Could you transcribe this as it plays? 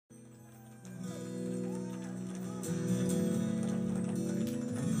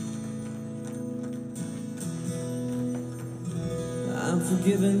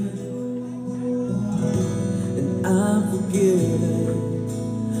forgiven, and I'm forgiven,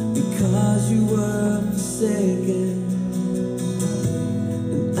 because you were forsaken,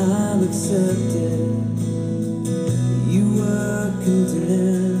 and I'm accepted. You were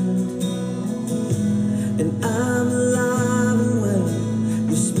condemned, and I'm alive and well.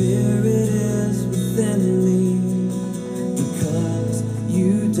 Your spirit is within me, because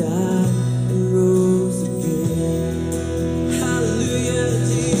you died and rose again. Hallelujah,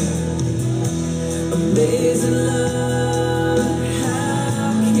 dear. Amazing love,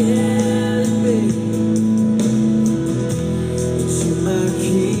 how can it be that you, my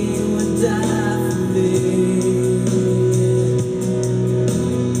King, would die for me?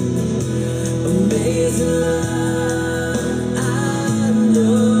 Amazing love, I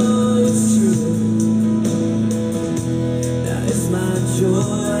know it's true. Now it's my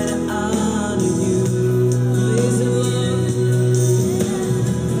joy to honor you. Amazing love,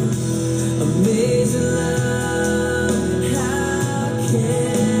 amazing love, how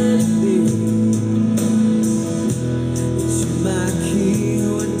can it be that you, my King,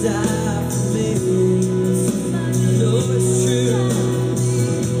 would die for me? No, it's true.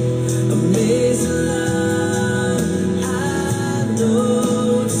 Amazing love, I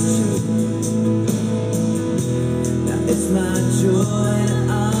know it's true. Now it's my joy to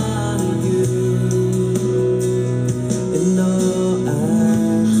honor you. And all I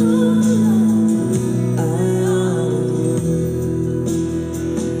honor you.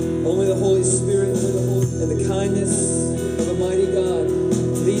 Only the Holy Spirit and the kindness of a mighty God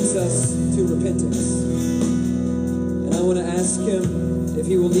leads us to repentance. And I want to ask Him if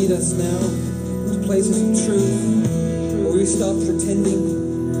He will lead us now to places of truth where we stop pretending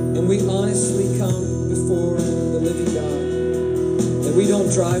and we honestly come before the living God. That we don't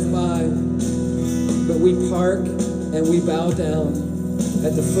drive by, but we park and we bow down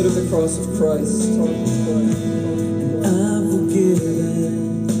at the foot of the cross of Christ. I'm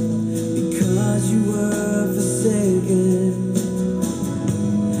forgiven because you were forsaken,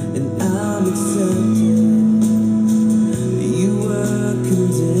 and I'm accepted. You were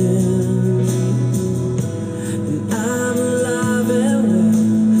condemned, and I'm alive and well.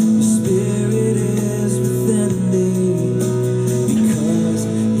 Your spirit is within me, because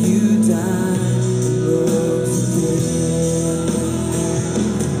you died and rose again.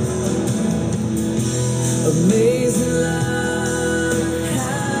 Amazing love,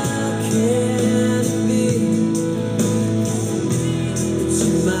 how can it be that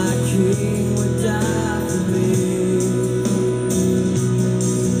you, my King, would die for me?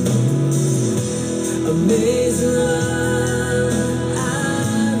 Amazing love, I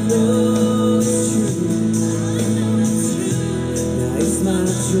know it's true. Now it's my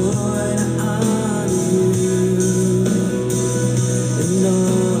joy to honor you, and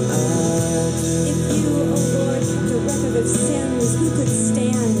all I do. If you, O Lord, kept a record of sins, who could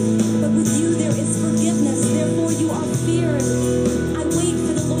stand? But with you there is forgiveness, therefore you are feared. I wait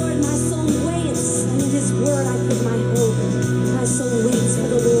for the Lord, my soul waits, and in His word I put my hope. My soul waits for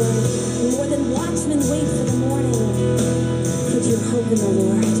the Lord, more than watchmen wait for the morning. Put your hope in the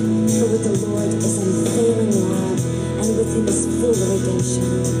Lord, for with the Lord is unfailing love, and with Him is full redemption.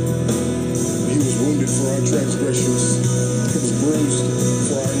 He was wounded for our transgressions. He was bruised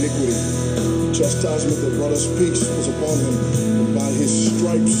for our iniquity. The chastisement that brought us peace was upon Him, and by His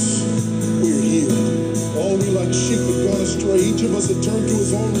stripes we are healed. All we like sheep had gone astray. Each of us had turned to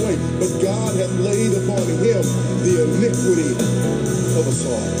his own way, but God hath laid upon Him the iniquity of us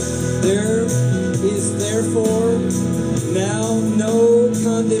all. There is therefore now no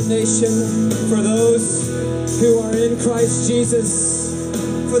condemnation for those who are in Christ Jesus.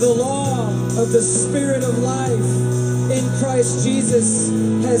 For the law of the Spirit of life in Christ Jesus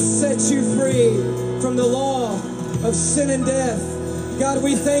has set you free from the law of sin and death. God,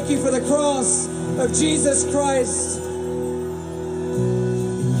 we thank you for the cross of Jesus Christ.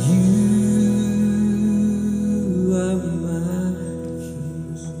 You are my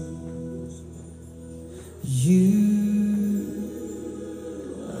King. You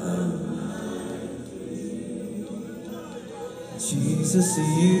are my King. Jesus,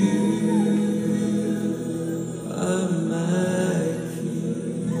 you are my King.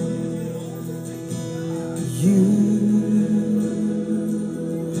 You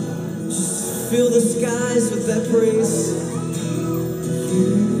just fill the skies with that praise.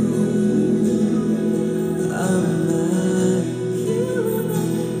 You are my King.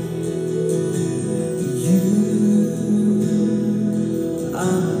 You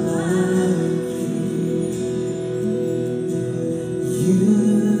are my King. You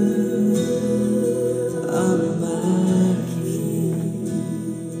are my King.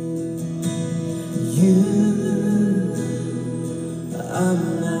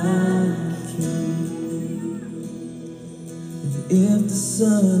 I'm not king. If the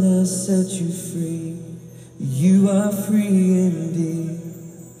Son has set you free, you are free indeed.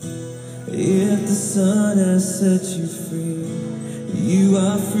 If the Son has set you free, you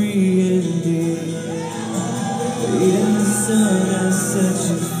are free indeed. If the Son has set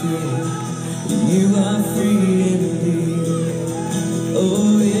you free, you are free indeed.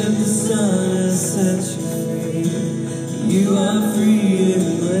 Oh, if the Son has set you free, you are free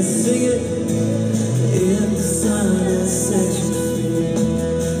indeed. Let's sing it. If the Son has set you free,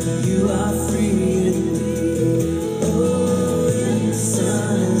 you are free indeed. Oh, if the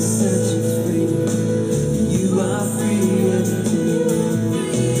Son has set you free, you are free indeed.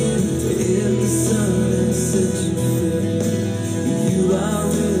 If the Son has set you free, you are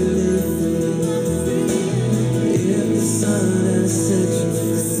really free. If the Son has set you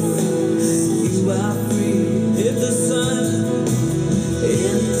free, you are free. If the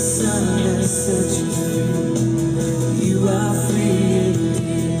Son has set you free, you are free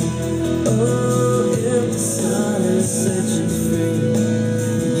indeed. Oh, if the Son has set you free,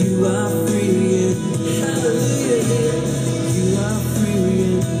 you are free indeed. Hallelujah. You are free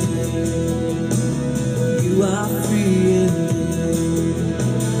indeed. You are free indeed.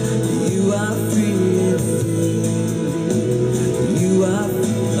 You are free indeed. You are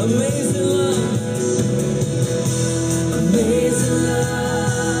amazing love. Amazing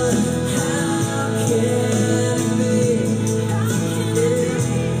love. How can it be?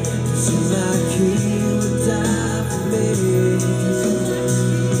 So my King would die for me.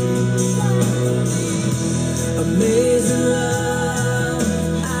 Amazing love,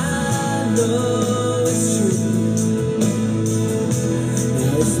 I know it's true.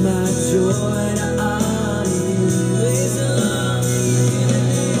 Now it's my joy to honor you. Amazing love,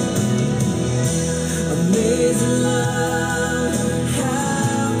 amazing love,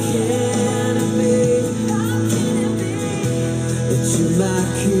 how can it be that you, my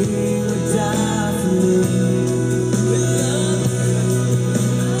King, would die for me?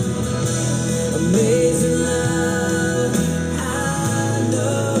 Amazing love, I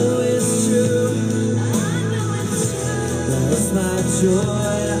know it's true. Now it's my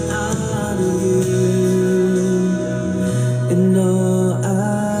joy to honor you. In all I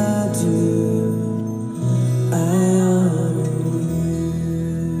do, I honor you.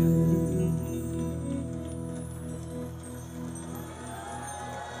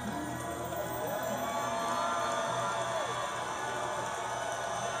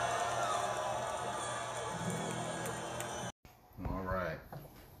 All right.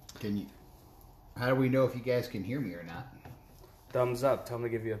 How do we know if you guys can hear me or not? Thumbs up. Tell them to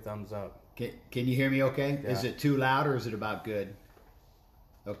give you a thumbs up. Can you hear me okay? Yeah. Is it too loud or is it about good?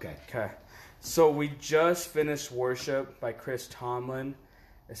 Okay. Okay. So we just finished worship by Chris Tomlin.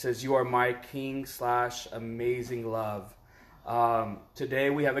 It says, "You are my King / amazing love."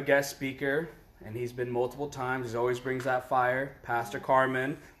 Today we have a guest speaker, and he's been multiple times. He always brings that fire. Pastor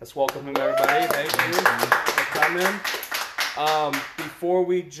Carmen. Let's welcome him, everybody. Thank you for coming. Before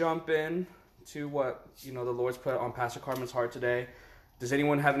we jump in to what the Lord's put on Pastor Carmen's heart today, does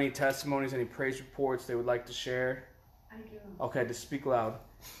anyone have any testimonies, any praise reports they would like to share? I do. Okay, just speak loud.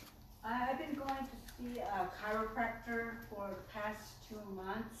 I've been going to see a chiropractor for the past 2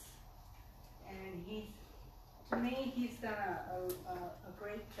 months, and he's done a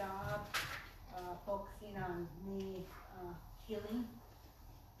great job focusing on me healing.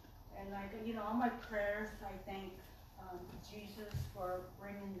 And all my prayers, I thank Jesus for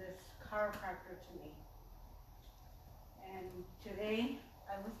bringing this chiropractor to me. And today,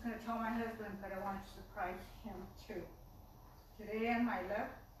 I was going to tell my husband, but I wanted to surprise him too. Today on my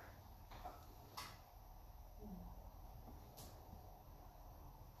left,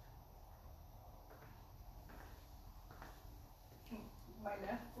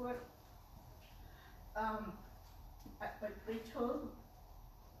 foot, they told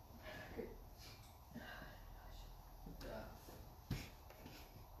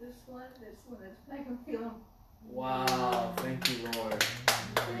this one, I can feel them. Wow, thank you, Lord.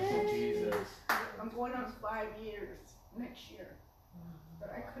 Thank you, Jesus. I'm going on 5 years next year, but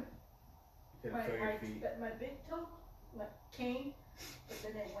I couldn't. My big toe came, but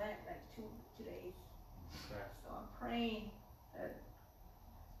then it went like two days. Okay. So I'm praying that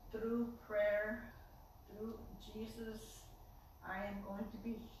through prayer, through Jesus, I am going to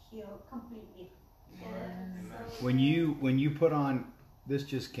be healed completely. Amen. When you put on, this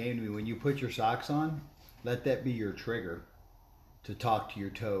just came to me, when you put your socks on, let that be your trigger to talk to your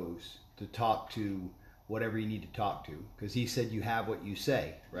toes, to talk to whatever you need to talk to. Because he said you have what you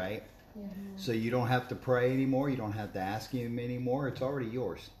say, right? So you don't have to pray anymore. You don't have to ask him anymore. It's already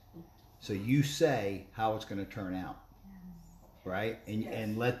yours. So you say how it's going to turn out. Right?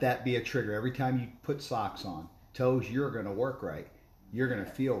 And let that be a trigger. Every time you put socks on, toes, you're going to work right. You're going to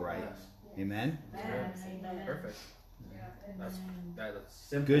feel right. Amen? Amen. Perfect. That's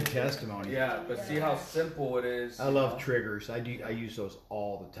simple. Good testimony. Yeah, but see how simple it is. I love triggers. I use those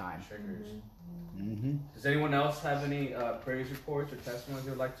all the time. Triggers. Mm-hmm. Does anyone else have any praise reports or testimonies they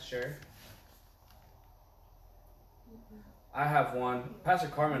would like to share? I have one. Pastor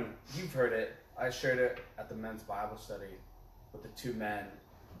Carmen, you've heard it. I shared it at the men's Bible study with the two men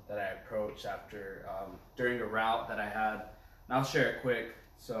that I approached after during a route that I had. And I'll share it quick,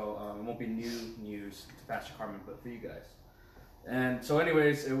 so it won't be new news to Pastor Carmen, but for you guys. And so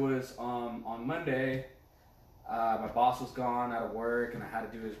anyways, it was on Monday. My boss was gone out of work, and I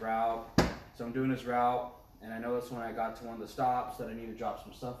had to do his route. So I'm doing his route, and I noticed when I got to one of the stops that I need to drop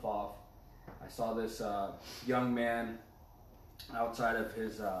some stuff off, I saw this young man outside of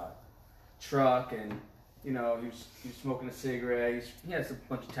his truck, and you know, he was smoking a cigarette. He has a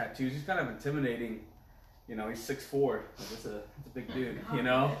bunch of tattoos. He's kind of intimidating. You know, he's 6'4". That's a big dude, you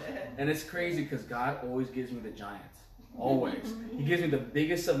know? And it's crazy because God always gives me the giants. Always. He gives me the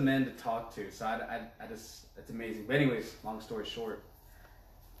biggest of men to talk to. So I just, it's amazing. But anyways, long story short,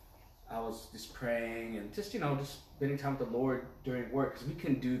 I was just praying and just, you know, just spending time with the Lord during work, because we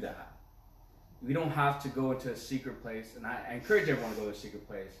can do that. We don't have to go into a secret place. And I encourage everyone to go to a secret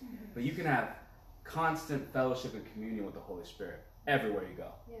place. But you can have constant fellowship and communion with the Holy Spirit everywhere you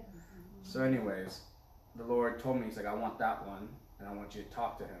go. So anyways, the Lord told me, he's like, I want that one, and I want you to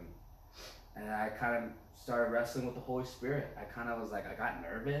talk to him. And I kind of started wrestling with the Holy Spirit. I kind of was like, I got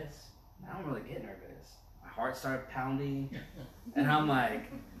nervous. I don't really get nervous. My heart started pounding. And I'm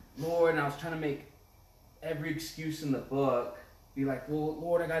like, Lord, and I was trying to make every excuse in the book, be like, well,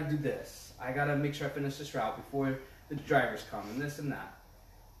 Lord, I got to do this. I got to make sure I finish this route before the drivers come, and this and that.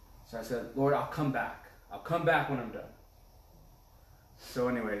 So I said, Lord, I'll come back. I'll come back when I'm done. So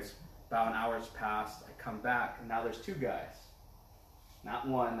anyways, about an hour's passed. I come back, and now there's two guys. Not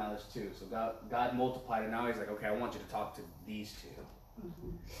one, now there's two. So God multiplied, and now he's like, okay, I want you to talk to these two.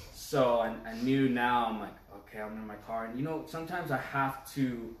 So I knew now, I'm like, okay, I'm in my car. And you know, sometimes I have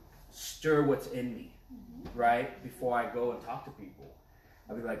to stir what's in me, right? Before I go and talk to people.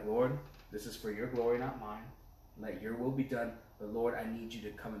 I'll be like, Lord, this is for your glory, not mine. Let your will be done. But Lord, I need you to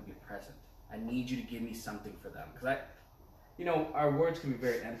come and be present. I need you to give me something for them. Because you know, our words can be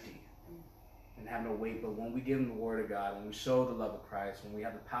very empty and have no weight, but when we give them the word of God, when we show the love of Christ, when we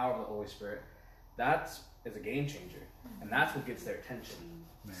have the power of the Holy Spirit, that is a game changer, and that's what gets their attention.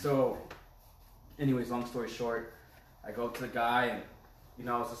 So anyways, long story short, I go to the guy, and you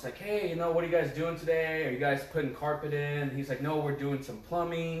know, I was just like, hey, you know, what are you guys doing today? Are you guys putting carpet in? And he's like, no, we're doing some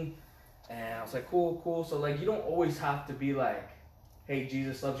plumbing. And I was like, cool. So like, you don't always have to be like, hey,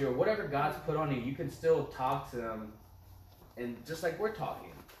 Jesus loves you, or whatever God's put on you. You can still talk to them, and just like we're talking.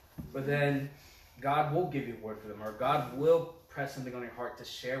 But then God will give you a word for them, or God will press something on your heart to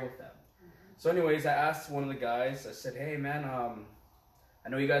share with them. So anyways, I asked one of the guys, I said, hey man, I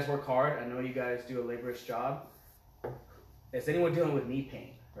know you guys work hard. I know you guys do a laborious job. Is anyone dealing with knee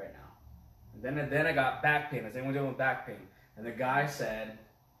pain right now? And then I got back pain. Is anyone dealing with back pain? And the guy said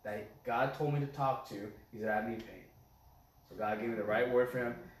that God told me to talk to. He said, I have knee pain. So God gave me the right word for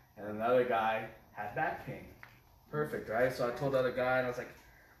him. And another guy had back pain. Perfect, right? So I told the other guy, and I was like,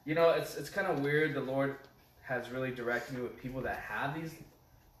 you know, it's kind of weird. The Lord has really directed me with people that have these,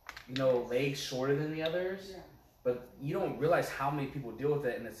 you know, legs shorter than the others. But you don't realize how many people deal with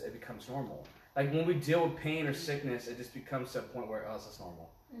it, and it becomes normal. Like when we deal with pain or sickness, it just becomes to a point where, oh, it's just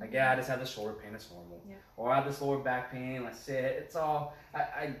normal. Like, yeah, I just have this shoulder pain, it's normal. Or I have this lower back pain, I sit, it's all,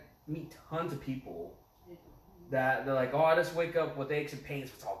 I meet tons of people that they're like, oh, I just wake up with aches and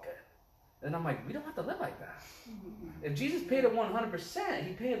pains, it's all good. And I'm like, we don't have to live like that. If Jesus paid it 100%,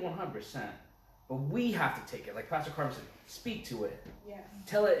 he paid it 100%. But we have to take it. Like Pastor Carmen said, speak to it.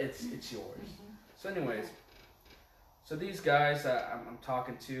 Tell it it's yours. So anyways, so these guys that I'm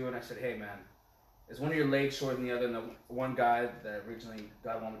talking to, and I said, hey man, is one of your legs shorter than the other? And the one guy that originally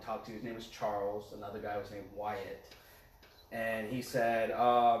God wanted me to talk to, his name was Charles. Another guy was named Wyatt. And he said,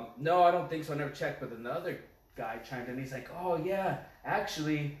 no, I don't think so. I never checked. But then the other guy chimed in. He's like, oh yeah,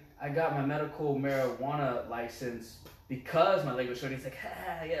 actually, I got my medical marijuana license because my leg was short. He's like,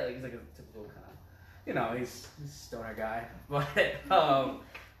 yeah, he's like a typical kind of, you know, he's a stoner guy.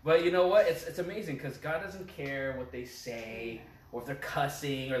 But you know what? It's amazing because God doesn't care what they say or if they're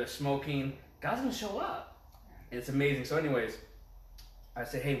cussing or they're smoking. God's going to show up. And it's amazing. So anyways, I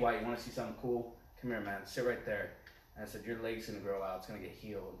said, hey, White, you want to see something cool? Come here, man. Sit right there. And I said, your leg's going to grow out. It's going to get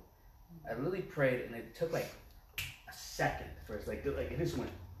healed. I literally prayed, and it took like a second for it. Like it just went.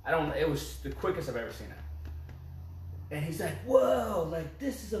 It was the quickest I've ever seen it. And he's like, whoa, like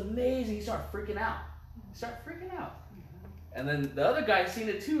this is amazing. He started freaking out. And then the other guy seen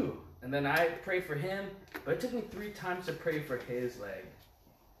it too. And then I prayed for him, but it took me 3 times to pray for his leg.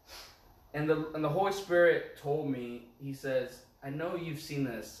 And the Holy Spirit told me, he says, I know you've seen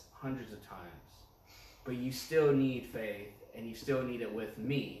this hundreds of times, but you still need faith, and you still need it with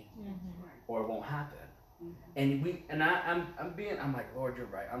me, or it won't happen. And I'm like, Lord, you're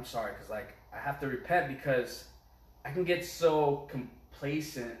right. I'm sorry, because like I have to repent, because I can get so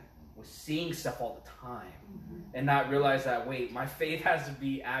complacent with seeing stuff all the time and not realize that, wait, my faith has to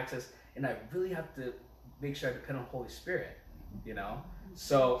be accessed, and I really have to make sure I depend on the Holy Spirit, you know?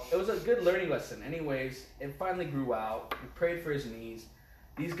 So it was a good learning lesson. Anyways, it finally grew out. We prayed for his knees.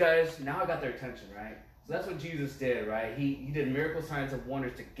 These guys, now I got their attention, right? So that's what Jesus did, right? He did miracle signs and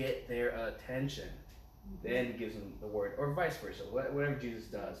wonders to get their attention. Then he gives them the word, or vice versa, whatever Jesus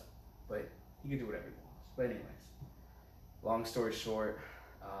does. But he can do whatever he wants. But anyways, long story short,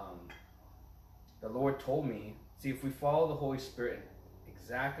 the Lord told me, see, if we follow the Holy Spirit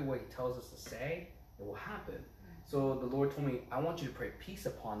exactly what he tells us to say, it will happen. So the Lord told me, I want you to pray peace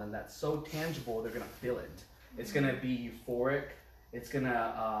upon them that's so tangible they're gonna feel it. It's gonna be euphoric. It's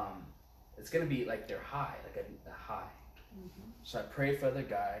gonna be like they're high, like a high. So I prayed for the other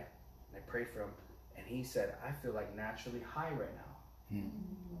guy, and I prayed for him, and he said, I feel like naturally high right now.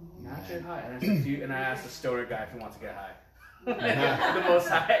 Naturally high. And I said, and I asked the stoner guy if he wants to get high. The most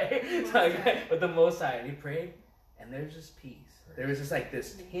high. But the most high. And he prayed, and there's just peace. There was just like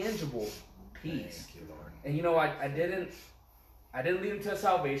this tangible peace. Thank you, Lord. And you know, I didn't lead them to a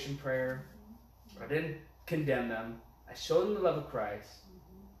salvation prayer. I didn't condemn them. I showed them the love of Christ.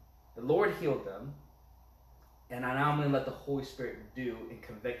 The Lord healed them. And now I'm going to let the Holy Spirit do and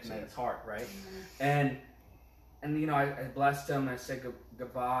convict them in his heart, right? And you know, I blessed him, and I said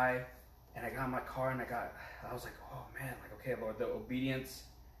goodbye, and I got in my car, and I was like, oh man, like, okay, Lord, the obedience.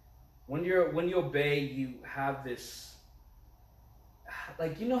 When you obey, you have this,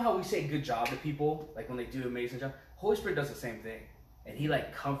 like, you know how we say good job to people, like when they do an amazing job? Holy Spirit does the same thing. And he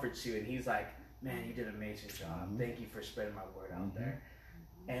like comforts you, and he's like, man, you did an amazing job. Thank you for spreading my word out there.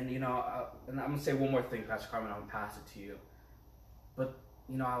 And you know, and I'm going to say one more thing, Pastor Carmen, I'm going to pass it to you. But,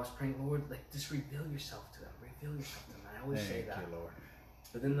 you know, I was praying, Lord, like, just reveal yourself to them. Reveal yourself to them. I always say that. Thank you, Lord.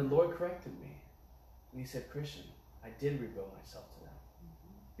 But then the Lord corrected me. And he said, Christian, I did reveal myself to them.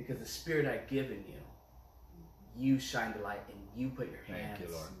 Because the Spirit I've given you, you shine the light, and you put your hands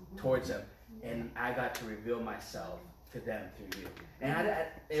towards them. And I got to reveal myself to them through you. And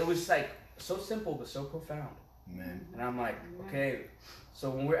it was like so simple, but so profound. Amen. And I'm like, okay. So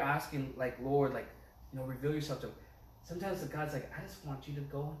when we're asking, like, Lord, like, you know, reveal yourself to them, sometimes the God's like, I just want you to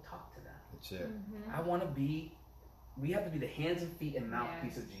go and talk to them. That's it. I want to be, we have to be the hands and feet and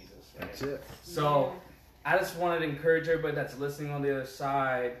mouthpiece of Jesus. Right? That's it. So I just wanted to encourage everybody that's listening on the other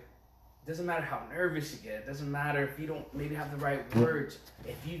side. It doesn't matter how nervous you get. It doesn't matter if you don't maybe have the right words.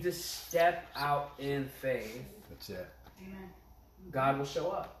 If you just step out in faith, that's it. God will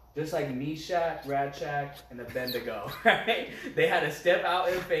show up. Just like Meshach, Radshach, and Abednego, right? They had to step out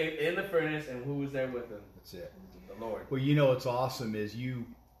in faith in the furnace, and who was there with them? That's it. The Lord. Well, you know what's awesome is you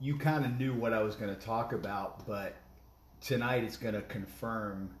kind of knew what I was going to talk about, but tonight it's going to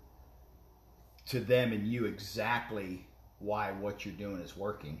confirm to them and you exactly why what you're doing is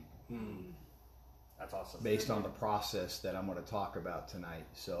working. That's awesome. Based on the process that I'm going to talk about tonight.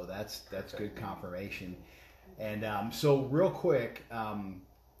 So that's good confirmation. And so real quick,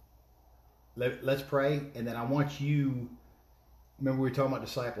 let's pray, and then I want you, remember we were talking about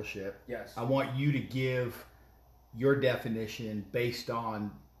discipleship. Yes. I want you to give your definition based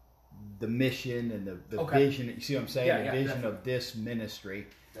on the mission and the vision. You see what I'm saying? The vision definitely. Of this ministry.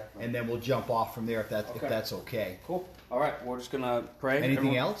 Definitely. And then we'll jump off from there if that's okay. Cool. All right, we're just going to pray.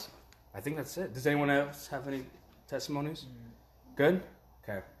 Anything else? I think that's it. Does anyone else have any testimonies? Good?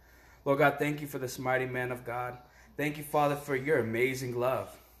 Okay. Lord God, thank you for this mighty man of God. Thank you, Father, for your amazing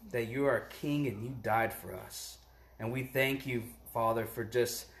love, that you are a king and you died for us. And we thank you, Father, for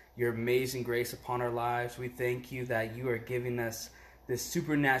just your amazing grace upon our lives. We thank you that you are giving us this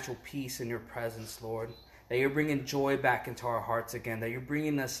supernatural peace in your presence, Lord, that you're bringing joy back into our hearts again, that you're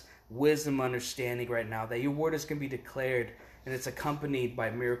bringing us wisdom, understanding right now, that your word is going to be declared, and it's accompanied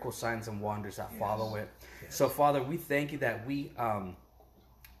by miracle signs and wonders that follow it. Yes. So, Father, we thank you that we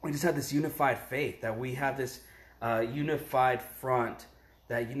just have this unified faith, that we have this unified front,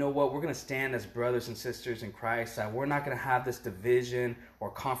 that, you know what, we're going to stand as brothers and sisters in Christ, that we're not going to have this division or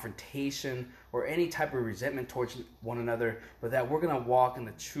confrontation or any type of resentment towards one another, but that we're going to walk in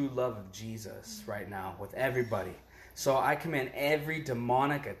the true love of Jesus right now with everybody. So I command every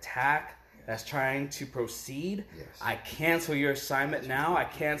demonic attack that's trying to proceed. Yes. I cancel your assignment now. I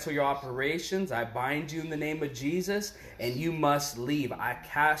cancel your operations. I bind you in the name of Jesus, and you must leave. I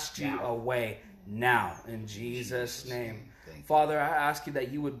cast you away now in Jesus' name. Father, I ask you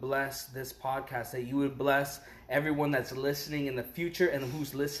that you would bless this podcast, that you would bless everyone that's listening in the future and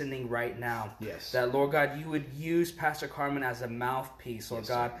who's listening right now. Yes. That, Lord God, you would use Pastor Carmen as a mouthpiece, Lord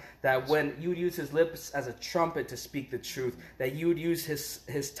God. Sir. That when you would use his lips as a trumpet to speak the truth, that you would use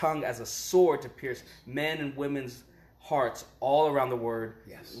his tongue as a sword to pierce men and women's hearts all around the word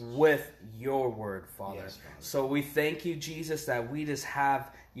with your word, Father. Yes, Father. So we thank you, Jesus, that we just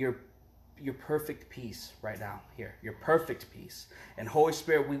have your perfect peace right now here. Your perfect peace. And Holy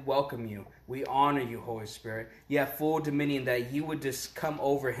Spirit, we welcome you. We honor you, Holy Spirit. You have full dominion, that you would just come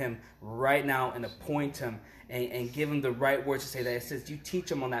over him right now and appoint him and give him the right words to say. That it says you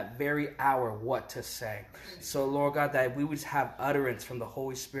teach him on that very hour what to say. So, Lord God, that we would just have utterance from the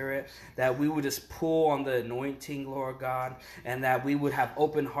Holy Spirit, that we would just pull on the anointing, Lord God, and that we would have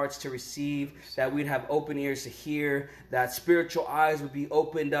open hearts to receive, that we'd have open ears to hear, that spiritual eyes would be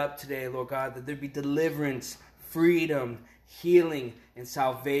opened up today, Lord God, that there'd be deliverance, freedom, healing, and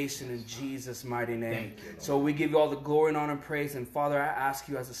salvation in Jesus' mighty name. So we give you all the glory and honor and praise. And Father, I ask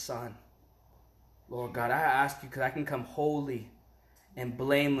you as a son, Lord God, I ask you because I can come holy and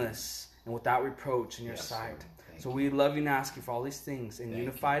blameless and without reproach in your sight. So we love you and ask you for all these things in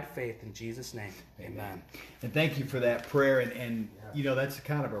unified faith in Jesus' name. Amen. And thank you for that prayer. And you know, that's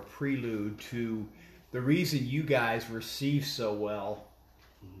kind of a prelude to the reason you guys receive so well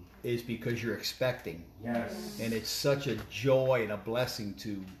is because you're expecting. Yes. And it's such a joy and a blessing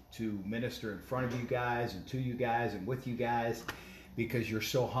to minister in front of you guys and to you guys and with you guys, because you're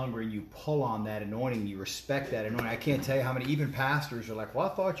so hungry and you pull on that anointing, you respect that anointing. I can't tell you how many even pastors are like, well, I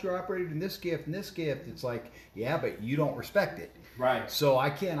thought you operated in this gift and this gift. It's like, yeah, but you don't respect it. Right. So I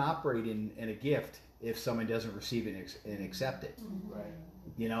can't operate in a gift if someone doesn't receive it and accept it. Right.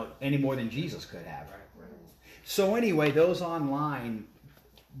 You know, any more than Jesus could have. Right. So anyway, those online,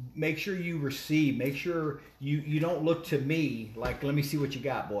 make sure you receive. Make sure you don't look to me like, let me see what you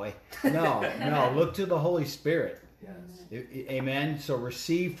got, boy. No, look to the Holy Spirit. Yes. Amen. So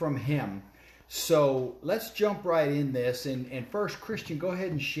receive from him. So let's jump right in this. And first, Christian, go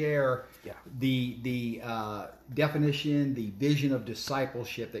ahead and share the definition, the vision of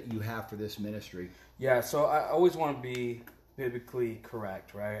discipleship that you have for this ministry. Yeah, so I always want to be biblically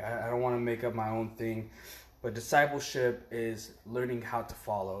correct, right? I don't want to make up my own thing. But discipleship is learning how to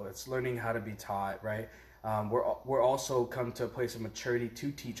follow. It's learning how to be taught, right? We're also come to a place of maturity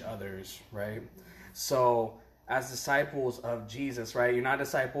to teach others, right? So as disciples of Jesus, right? You're not a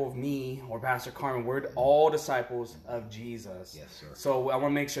disciple of me or Pastor Carmen. We're all disciples of Jesus. Yes, sir. So I want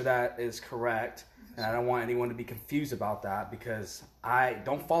to make sure that is correct. And I don't want anyone to be confused about that, because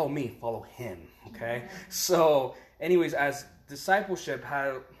don't follow me, follow him, okay? So anyways, as discipleship,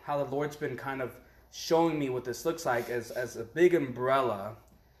 how the Lord's been kind of showing me what this looks like as a big umbrella,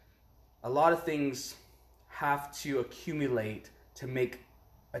 a lot of things have to accumulate to make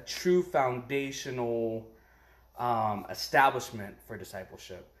a true foundational establishment for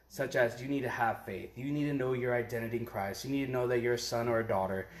discipleship, such as you need to have faith. You need to know your identity in Christ. You need to know that you're a son or a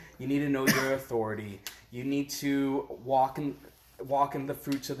daughter. You need to know your authority. You need to walk in the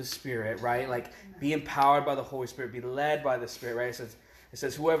fruits of the Spirit, right? Like, be empowered by the Holy Spirit, be led by the Spirit, right? It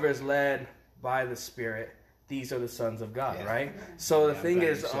says whoever is led by the Spirit, these are the sons of God, right? So the thing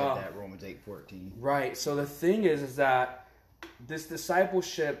is, that Romans 8:14. Right. So the thing is that this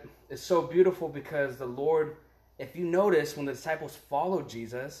discipleship is so beautiful, because the Lord, if you notice, when the disciples followed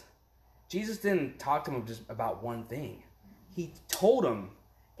Jesus, Jesus didn't talk to them just about one thing. He told them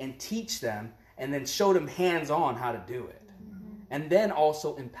and teach them, and then showed them hands-on how to do it, and then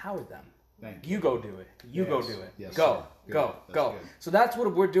also empowered them. You go do it. You go do it. Yes, go. Good. Good. So that's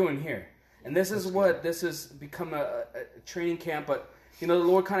what we're doing here. And this is what this has become a training camp. But, the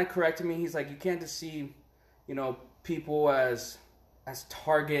Lord kind of corrected me. He's like, you can't just see, people as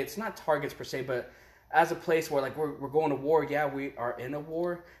targets, not targets per se, but as a place where, like, we're going to war. Yeah, we are in a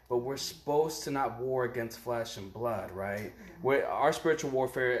war, but we're supposed to not war against flesh and blood, right? Our spiritual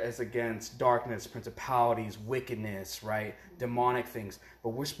warfare is against darkness, principalities, wickedness, right? Demonic things. But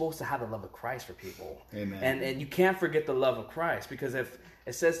we're supposed to have the love of Christ for people. Amen. And you can't forget the love of Christ, because if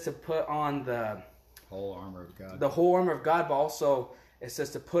it says to put on the whole armor of God. The whole armor of God, but also It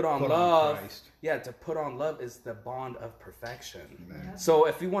says to put on Put on love. Christ. Yeah, to put on love is the bond of perfection. Amen. So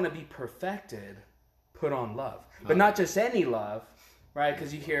if you want to be perfected, put on love. But not just any love, right?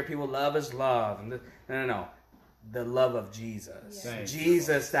 Because you hear people, love is love. And no. The love of Jesus. Thank you.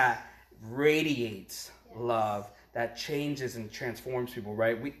 Jesus that radiates love, that changes and transforms people,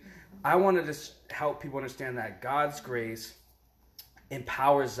 right? I want to just help people understand that God's grace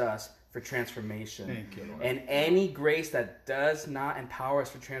empowers us for transformation. Thank you, Lord. And any grace that does not empower us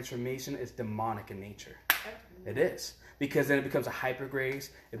for transformation is demonic in nature. It is. Because then it becomes a hyper grace.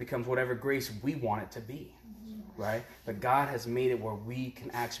 It becomes whatever grace we want it to be. Right? But God has made it where we can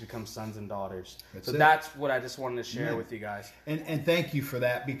actually become sons and daughters. That's what I just wanted to share with you guys. And thank you for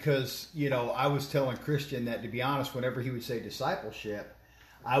that, because, I was telling Christian that, to be honest, whenever he would say discipleship,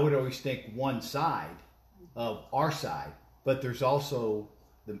 I would always think one side of our side, but there's also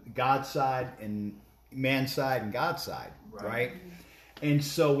the God side and man's side and God's side, right? And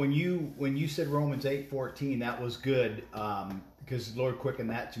so when you said Romans 8:14, that was good, because the Lord quickened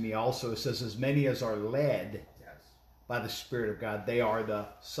that to me also. It says, as many as are led by the Spirit of God, they are the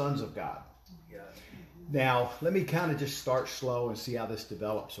sons of God. Yes. Now, let me kind of just start slow and see how this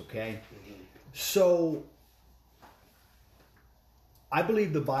develops, okay? So, I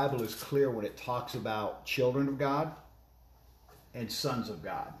believe the Bible is clear when it talks about children of God and sons of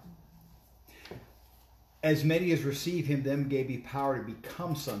God. As many as receive him, them gave he power to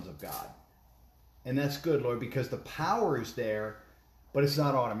become sons of God. And that's good, Lord, because the power is there, but it's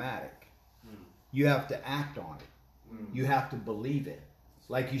not automatic. You have to act on it. You have to believe it.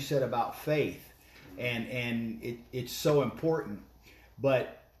 Like you said about faith. And it's so important.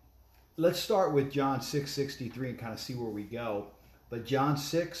 But let's start with John 6:63 and kind of see where we go. But John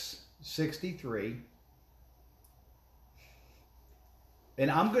 6:63.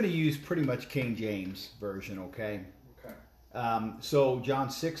 And I'm going to use pretty much King James Version, okay? So John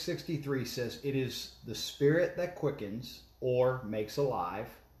 6:63 says, it is the Spirit that quickens or makes alive.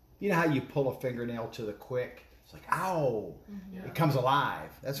 You know how you pull a fingernail to the quick? It's like, ow, it comes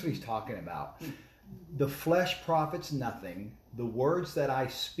alive. That's what he's talking about. The flesh profits nothing. The words that I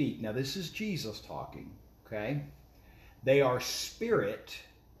speak, now this is Jesus talking, okay? They are spirit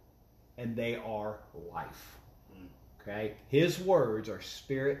and they are life, okay? His words are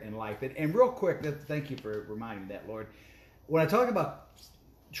spirit and life. And real quick, thank you for reminding me that, Lord. When I talked about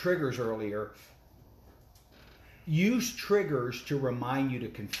triggers earlier, use triggers to remind you to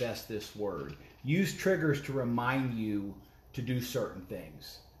confess this word. Use triggers to remind you to do certain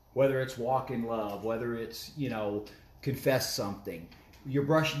things. Whether it's walk in love, whether it's, confess something. You're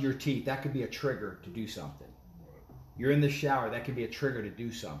brushing your teeth, that could be a trigger to do something. You're in the shower, that could be a trigger to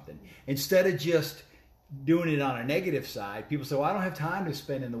do something. Instead of just doing it on a negative side, people say, well, I don't have time to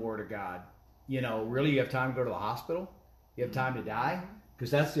spend in the Word of God. Really, you have time to go to the hospital? You have time to die?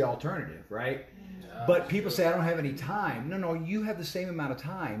 Because that's the alternative, right? Yeah, but people say, I don't have any time. No, you have the same amount of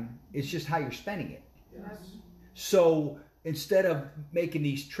time. It's just how you're spending it. Yes. So instead of making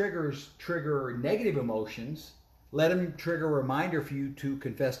these triggers trigger negative emotions, let them trigger a reminder for you to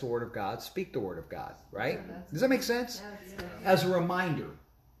confess the Word of God, speak the Word of God, right? Does that make sense? Yeah. As a reminder.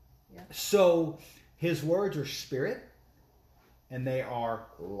 Yeah. So his words are spirit and they are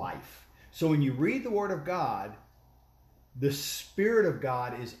life. So when you read the Word of God, the Spirit of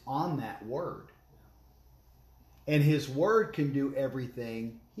God is on that Word. And his Word can do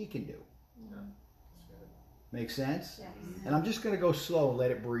everything he can do. Yeah. Make sense? Yes. And I'm just going to go slow and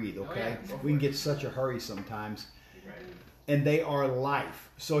let it breathe, okay? Oh, yeah. We can get such a hurry sometimes. Right. And they are life.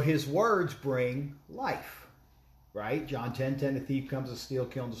 So his words bring life, right? John 10:10, the thief comes to steal,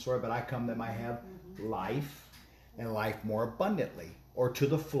 kill, and destroy, but I come that I might have life and life more abundantly, or to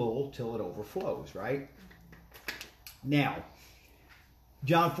the full till it overflows, right? Now,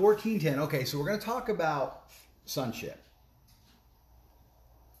 John 14:10. Okay, so we're going to talk about sonship.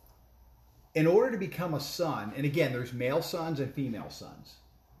 In order to become a son, and again, there's male sons and female sons.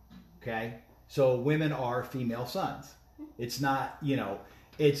 Okay? So women are female sons. It's not,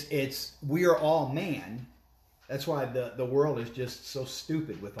 it's we are all man. That's why the world is just so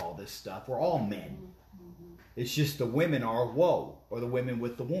stupid with all this stuff. We're all men. It's just the women are woe, or the women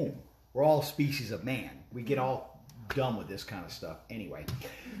with the womb. We're all species of man. We get all dumb with this kind of stuff. Anyway,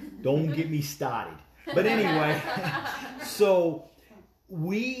 don't get me started. But anyway, so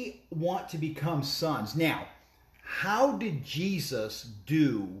we want to become sons. Now, how did Jesus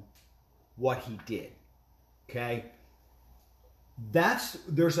do what he did? Okay?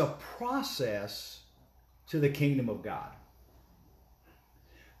 There's a process to the kingdom of God.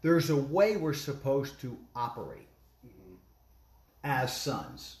 There's a way we're supposed to operate as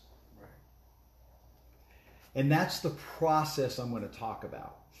sons. And that's the process I'm going to talk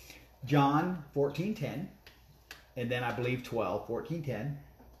about. John 14:10, and then I believe 12, 14:10.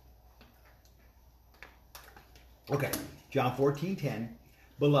 Okay, John 14:10.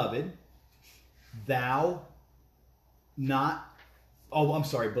 Beloved,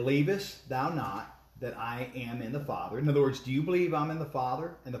 believest thou not that I am in the Father? In other words, do you believe I'm in the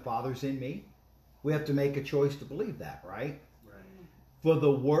Father and the Father's in me? We have to make a choice to believe that, right? For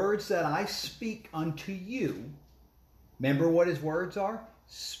the words that I speak unto you, remember what his words are?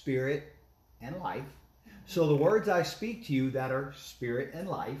 Spirit and life. So the words I speak to you that are spirit and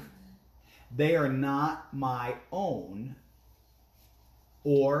life, they are not my own,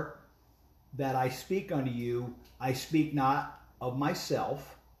 or that I speak unto you, I speak not of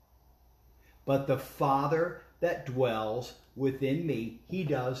myself, but the Father that dwells within me, he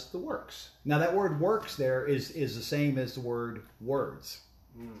does the works. Now that word works there is the same as the word words.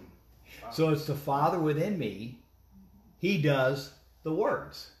 Wow. So it's the Father within me, he does the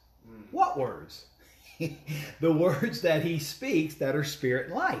words. What words? The words that he speaks that are spirit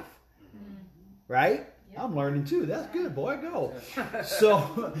and life. Right? Yep. I'm learning too. That's good, boy. Go.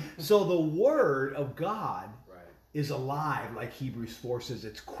 So the word of God is alive, like Hebrews 4 says.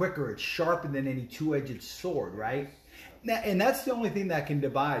 It's quicker, it's sharper than any two-edged sword, right? Now, and that's the only thing that can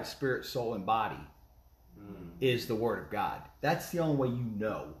divide spirit, soul, and body is the word of God. That's the only way you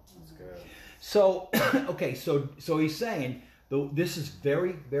know. That's good. So, okay, so he's saying, this is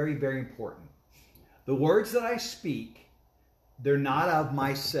very, very, very important. The words that I speak, they're not of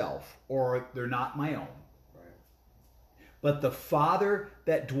myself, or they're not my own. Right. But the Father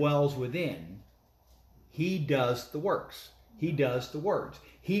that dwells within, he does the works. He does the words.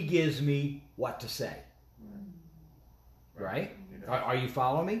 He gives me what to say. Right? Are you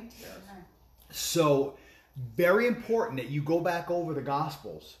following me? Yes. So, very important that you go back over the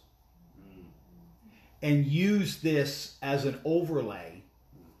Gospels and use this as an overlay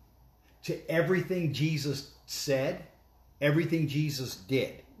to everything Jesus said, everything Jesus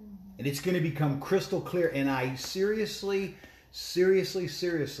did. And it's going to become crystal clear. And I seriously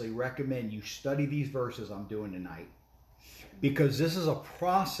recommend you study these verses I'm doing tonight. Because this is a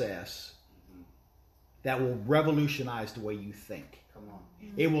process that will revolutionize the way you think. Come on.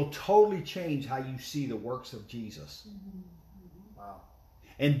 It will totally change how you see the works of Jesus. Wow.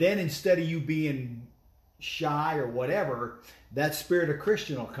 And then instead of you being shy or whatever, that spirit of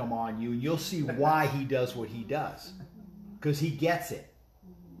Christian will come on you, and you'll see why he does what he does. Because he gets it.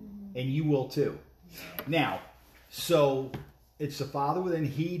 And you will too. Now, so it's the Father within,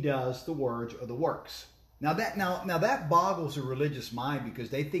 he does the words or the works. Now that boggles a religious mind,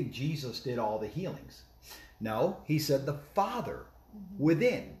 because they think Jesus did all the healings. No, he said the Father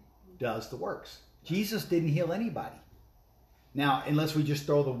within does the works. Jesus didn't heal anybody. Now, unless we just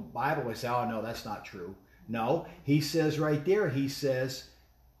throw the Bible and say, oh no, that's not true. No, he says right there, he says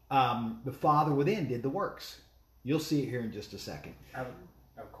the Father within did the works. You'll see it here in just a second. I have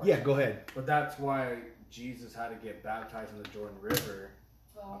a question. Yeah, go ahead. But that's why Jesus had to get baptized in the Jordan River.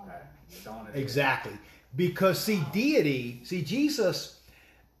 Oh. Okay. Exactly. Because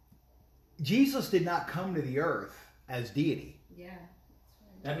Jesus did not come to the earth as deity. Yeah.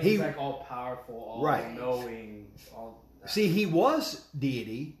 That means like all powerful, all knowing, all that. See, he was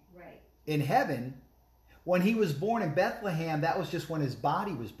deity in heaven. When he was born in Bethlehem, that was just when his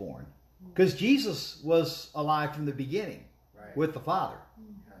body was born. Because Jesus was alive from the beginning with the Father.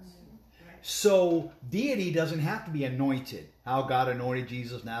 So deity doesn't have to be anointed. How God anointed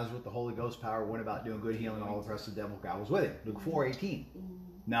Jesus, now is with the Holy Ghost power, went about doing good, healing all the rest of the devil. God was with him. Luke 4:18.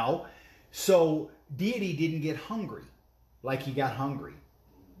 No. So deity didn't get hungry like he got hungry.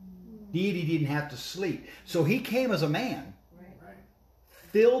 Deity didn't have to sleep. So he came as a man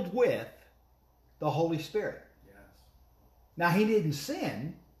filled with the Holy Spirit. Yes. Now he didn't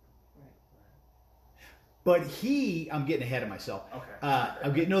sin. But I'm getting ahead of myself.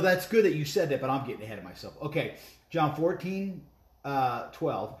 Okay. No, that's good that you said that, but I'm getting ahead of myself. Okay, John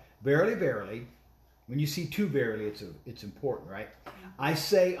 14:12. Verily, verily, when you see two verily, it's important, right? I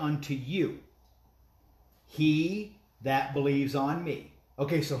say unto you, he that believes on me.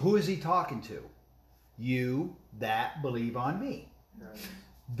 Okay, so who is he talking to? You that believe on me. Yes.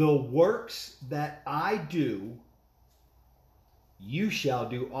 The works that I do, you shall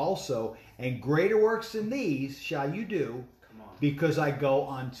do also, and greater works than these shall you do, because I go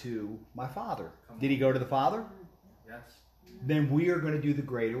unto my Father. Did he go to the Father? Yes. Then we are going to do the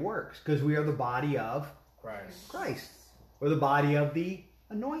greater works, because we are the body of Christ. Or the body of the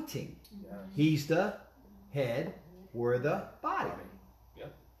anointing. Yes. He's the head, we're the body.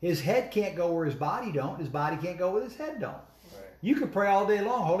 Yep. His head can't go where his body don't. His body can't go where his head don't. Right. You can pray all day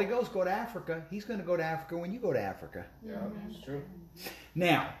long. Holy Ghost, go to Africa. He's going to go to Africa when you go to Africa. Yeah, it's true.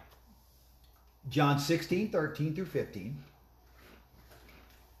 Now, John 16, 13 through 15.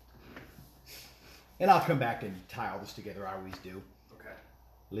 And I'll come back and tie all this together. I always do. Okay.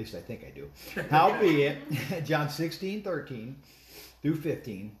 At least I think I do. Howbeit, John 16, 13 through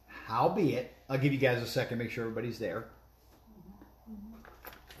 15. Howbeit, I'll give you guys a second, make sure everybody's there.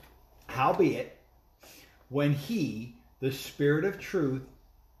 Howbeit, when he, the Spirit of truth,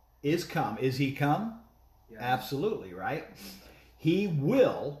 is come. Is he come? Yeah. Absolutely, right? He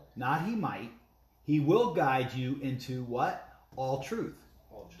will, not he might, he will guide you into what? All truth.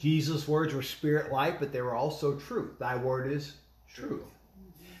 All truth. Jesus' words were spirit life, but they were also truth. Thy word is truth.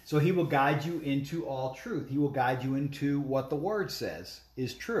 So he will guide you into all truth. He will guide you into what the word says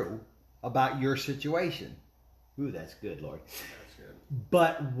is true about your situation. Ooh, that's good, Lord. That's good.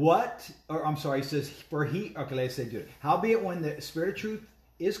 But what, or I'm sorry, he says, for he, okay, let's say do it. Howbeit when the Spirit of truth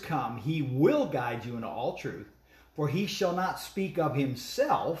is come, he will guide you into all truth, for he shall not speak of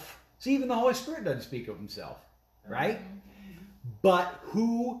himself. See, even the Holy Spirit doesn't speak of himself, right? But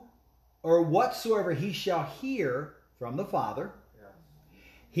who or whatsoever he shall hear from the Father,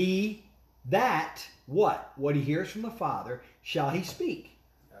 he that, what? What he hears from the Father, shall he speak.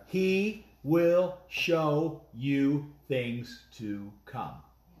 He will show you things to come.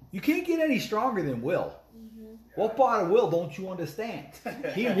 You can't get any stronger than will. What part of will don't you understand?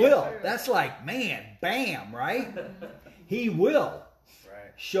 He will. That's like, man, bam, right? He will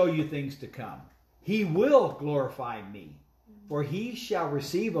show you things to come. He will glorify me. For he shall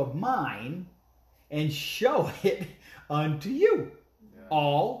receive of mine and show it unto you.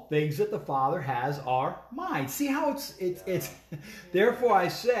 All things that the Father has are mine. See how it's therefore I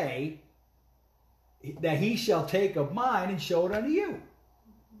say that he shall take of mine and show it unto you.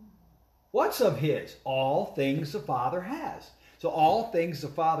 What's of his? All things the Father has. So all things the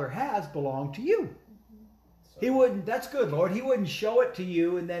Father has belong to you. He wouldn't, that's good, Lord. He wouldn't show it to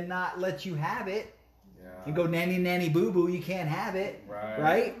you and then not let you have it. And go nanny nanny boo boo, you can't have it.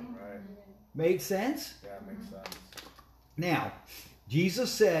 Right? Make sense? Yeah, it makes sense. Now,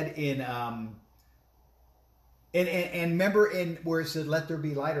 Jesus said in and remember in where it said, let there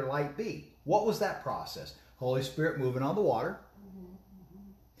be light or light be. What was that process? Holy Spirit moving on the water.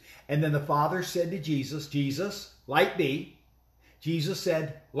 And then the Father said to Jesus, Jesus, light be. Jesus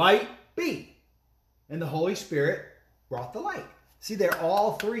said, light be. And the Holy Spirit brought the light. See, they're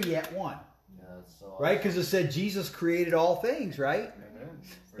all three at one. Yeah, that's so right? Because it said Jesus created all things, right? Amen.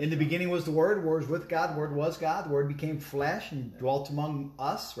 In the beginning was the Word was with God, the Word was God, the Word became flesh and dwelt among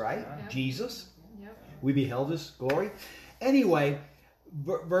us, right? Yeah. Jesus. Yep. We beheld his glory. Anyway,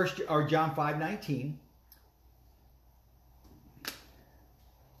 John 5:19.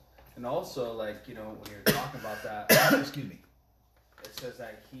 And also, like, you know, when you're talking about that, Excuse me. it says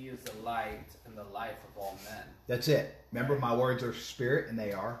that he is the light and the life of all men. That's it. Remember, my words are spirit and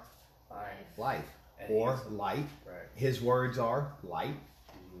they are life. And Or he's- light. Right. His words are light.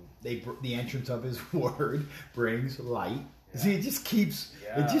 The entrance of his word brings light. Yeah. See, it just keeps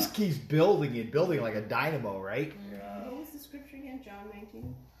building and building like a dynamo, right? Yeah. What was the scripture again? John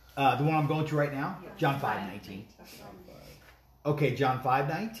 19? The one I'm going to right now, Yeah. John 5:19. Okay, John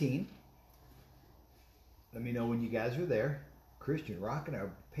 5:19. Let me know when you guys are there. Christian rocking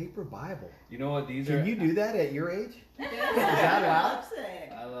a paper Bible. You know what these are? Can you do that at your age? Is that allowed?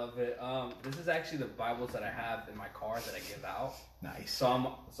 I love it. This is actually the Bibles that I have in my car that I give out. Nice. So I'm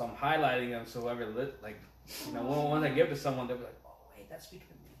highlighting them so whoever when I give to someone, they'll be like, oh wait, that's speaking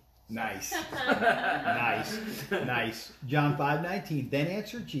to me. Nice. Nice. John 5:19. Then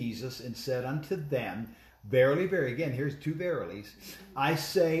answered Jesus and said unto them, verily, verily, again, here's two verilies. I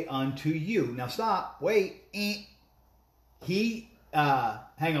say unto you. Now stop. Wait. Hang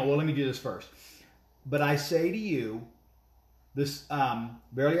on. Well, let me do this first. But I say to you, this,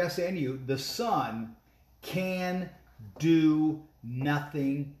 verily I say unto you, the Son can do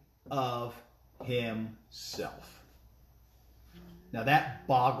nothing of himself. Now that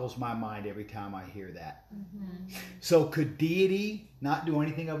boggles my mind every time I hear that. So could deity not do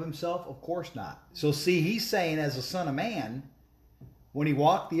anything of himself? Of course not. So see, he's saying as a son of man, when he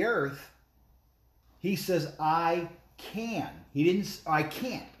walked the earth, he says, I can. I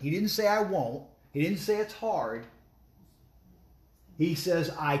can't. He didn't say I won't. He didn't say it's hard. He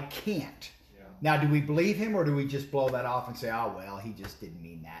says, I can't. Yeah. Now, do we believe him or do we just blow that off and say, oh, well, he just didn't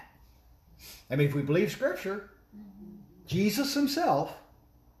mean that? I mean, if we believe Scripture, Jesus himself,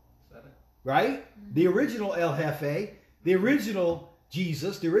 right? The original El Jefe, the original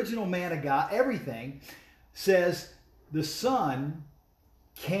Jesus, the original man of God, everything says the Son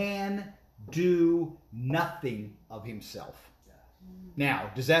can do nothing of himself. Yes.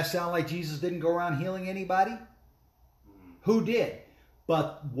 Now, does that sound like Jesus didn't go around healing anybody? Who did?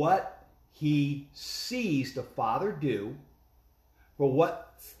 But what he sees the Father do, for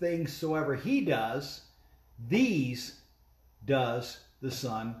what things soever he does, these does the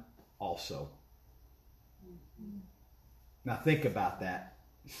Son also. Now think about that.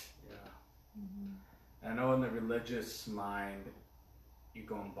 Yeah. I know in the religious mind, you're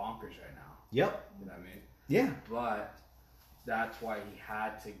going bonkers right now. Yep. You know what I mean? Yeah. But that's why he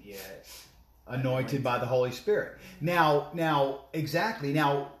had to get Anointed by the Holy Spirit. Now, exactly.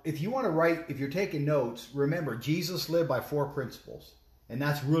 Now, if you want to write, if you're taking notes, remember, Jesus lived by 4 principles. And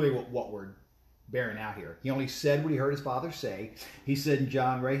that's really what we're bearing out here. He only said what he heard his Father say. He said in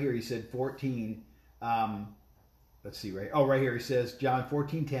John, right here, he said 14, let's see, right here, he says, John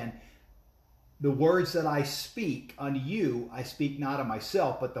 14:10, the words that I speak unto you, I speak not of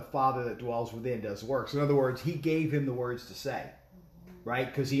myself, but the Father that dwells within does works. In other words, he gave him the words to say, right?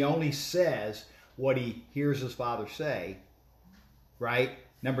 Because he only says what he hears his Father say, right?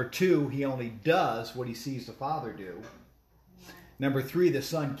 Number 2, he only does what he sees the Father do. Number 3, the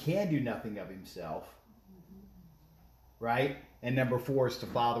Son can do nothing of himself, right? And number 4 is the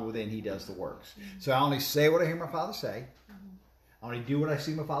Father within, he does the works. So I only say what I hear my Father say. I only do what I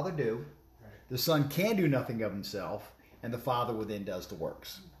see my Father do. The Son can do nothing of himself, and the Father within does the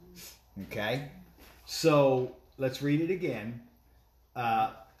works. Okay? So let's read it again.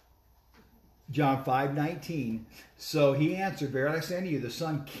 John 5:19. So he answered, verily I say unto you, the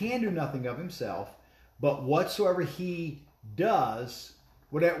Son can do nothing of himself, but whatsoever he does,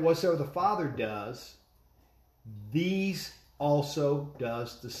 whatsoever the Father does, these also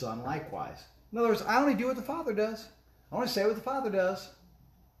does the Son likewise. In other words, I only do what the Father does. I only say what the Father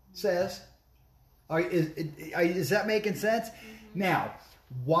says. Is that making sense? Now,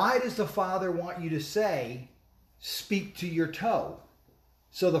 why does the Father want you to say, speak to your toe?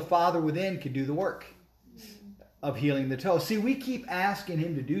 So the Father within can do the work of healing the toe. See, we keep asking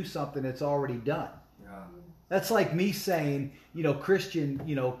him to do something that's already done. Yeah. That's like me saying, Christian,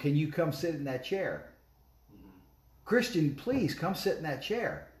 can you come sit in that chair? Christian, please come sit in that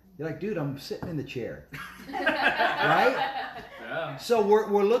chair. You're like, dude, I'm sitting in the chair. Right? Yeah. So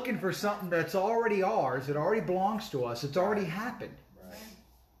we're looking for something that's already ours, it already belongs to us, it's already happened.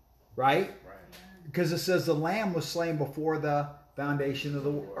 Right? Right. Because it says the Lamb was slain before the foundation of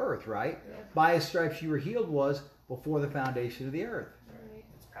the earth, right? Yeah. By his stripes you were healed was before the foundation of the earth. Right.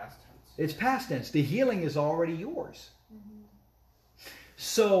 It's past tense. It's past tense. The healing is already yours.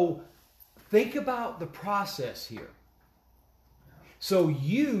 So think about the process here. So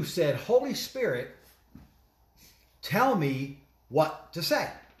you said, Holy Spirit, tell me what to say.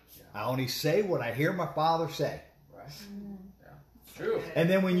 Yeah. I only say what I hear my Father say. Right. Yeah. It's true. And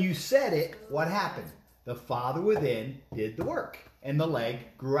then when you said it, what happened? The Father within did the work, and the leg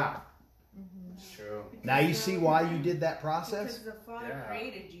grew out. It's true. Now you see why you did that process? Because the Father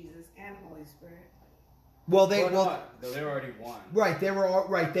created Jesus and Holy Spirit. Well, they were already one. Right,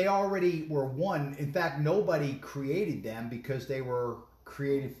 they already were one. In fact, nobody created them because they were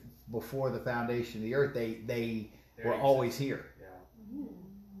created before the foundation of the earth. They were always here. Yeah.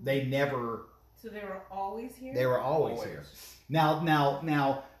 They never. So they were always here? They were always here.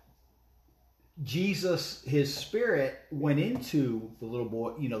 Now, Jesus, his spirit went into the little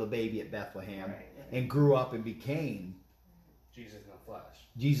boy, the baby at Bethlehem, and grew up and became Jesus in the flesh.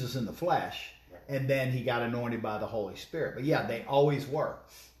 Jesus in the flesh. And then he got anointed by the Holy Spirit. But yeah, they always were.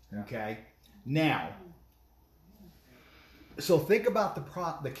 Okay? Now, so think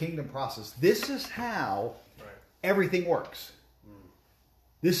about the kingdom process. This is how everything works.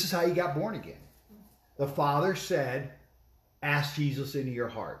 This is how you got born again. The Father said, ask Jesus into your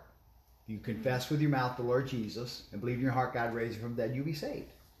heart. You confess with your mouth the Lord Jesus and believe in your heart God raised him from the dead, you'll be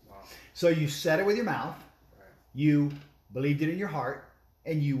saved. Wow. So you said it with your mouth, you believed it in your heart,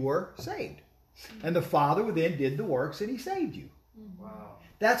 and you were saved. And the Father within did the works and he saved you. Wow.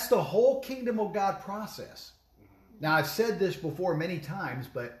 That's the whole kingdom of God process. Now, I've said this before many times,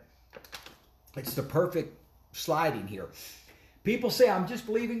 but it's the perfect sliding here. People say, I'm just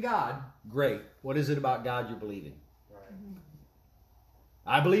believing God. Great. What is it about God you're believing? Right.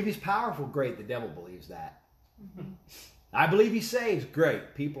 I believe he's powerful. Great. The devil believes that. I believe he saves.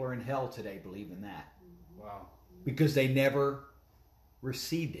 Great. People are in hell today believing that. Wow. Because they never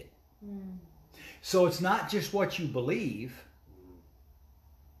received it. So it's not just what you believe.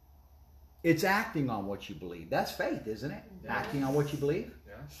 It's acting on what you believe. That's faith, isn't it? Yeah. Acting on what you believe.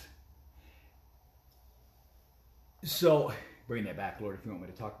 Yeah. So, bring that back, Lord, if you want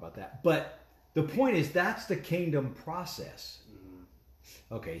me to talk about that. But the point is, that's the kingdom process.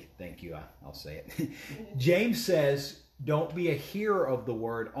 Okay, thank you. I'll say it. James says, don't be a hearer of the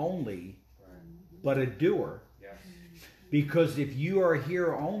word only, but a doer. Yes. Because if you are a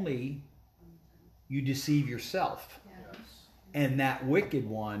hearer only, you deceive yourself. Yes. And that wicked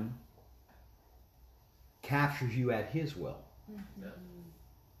one captures you at his will. Yeah.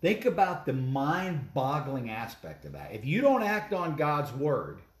 Think about the mind-boggling aspect of that. If you don't act on God's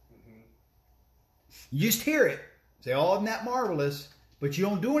word, you just hear it, say, oh, isn't that marvelous? But you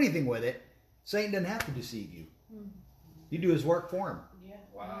don't do anything with it. Satan doesn't have to deceive you. You do his work for him. Yeah.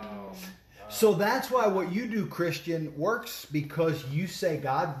 Wow. So that's why what you do, Christian, works, because you say,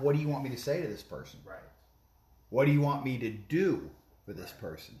 God, what do you want me to say to this person? Right. What do you want me to do for this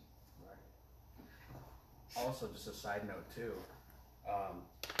person? Right. Also, just a side note too,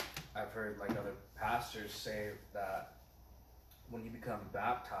 I've heard like other pastors say that when you become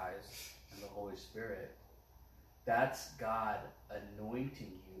baptized in the Holy Spirit, that's God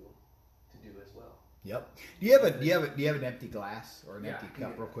anointing you to do His will. Yep. Do you have an empty glass or an Yeah, empty yeah,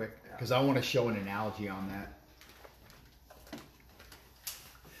 cup, real quick? yeah. Because I want to show an analogy on that.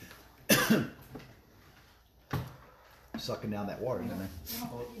 Sucking down that water, isn't it?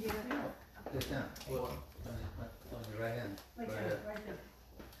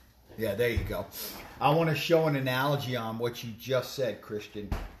 Yeah, there you go. I want to show an analogy on what you just said,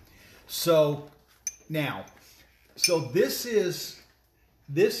 Christian. So now, this is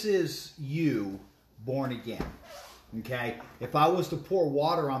you born again. Okay? If I was to pour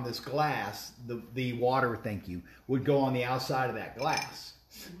water on this glass, the water, thank you, would go on the outside of that glass,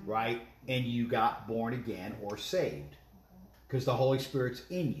 right? And you got born again or saved because the Holy Spirit's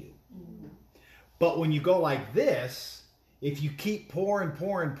in you. But when you go like this, if you keep pouring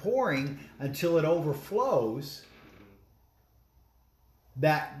until it overflows,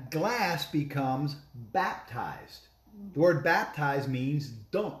 that glass becomes baptized. The word baptized means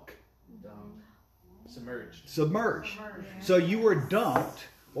dunk. Submerged. So you were dunked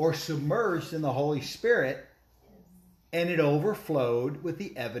or submerged in the Holy Spirit, and it overflowed with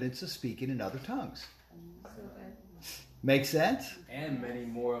the evidence of speaking in other tongues. Make sense? And many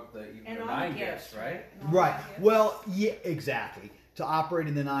more of the And all 9 the gifts, right? Right. Well, yeah, exactly. To operate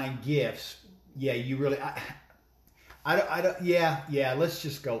in the 9 gifts, yeah, you really, I don't, yeah, let's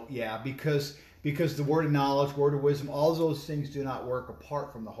just go, yeah, because the word of knowledge, word of wisdom, all those things do not work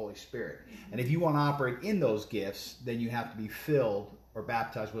apart from the Holy Spirit. And if you want to operate in those gifts, then you have to be filled or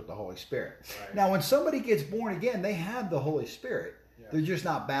baptized with the Holy Spirit. Right. Now, when somebody gets born again, they have the Holy Spirit. Yeah. They're just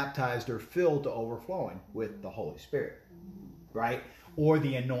not baptized or filled to overflowing with the Holy Spirit. Right? Or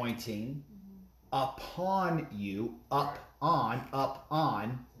the anointing upon you, up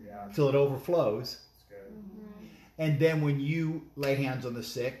on, Yeah. till it overflows. That's good. And then when you lay hands on the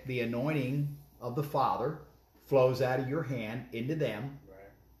sick, the anointing of the Father flows out of your hand into them.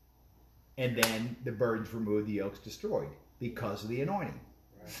 Right. And then the burdens removed, the yokes destroyed because of the anointing.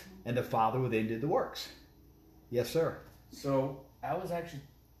 Right. And the Father within did the works. Yes, sir. So I was actually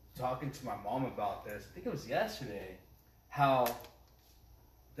talking to my mom about this. I think it was yesterday. How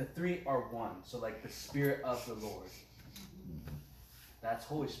the 3 are one. So like the Spirit of the Lord. That's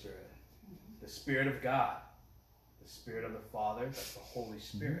Holy Spirit. The Spirit of God. The Spirit of the Father. That's the Holy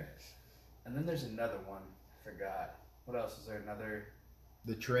Spirit. And then there's another one. I forgot. What else? Is there another?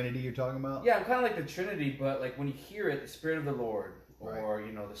 The Trinity you're talking about? Yeah, kind of like the Trinity, but like when you hear it, the Spirit of the Lord, or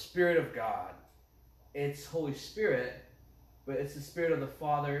the Spirit of God, it's Holy Spirit, but it's the Spirit of the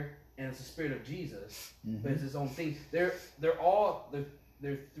Father and it's the Spirit of Jesus, but it's His own thing. They're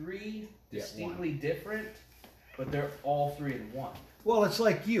 3 distinctly different, but they're all 3 in one. Well, it's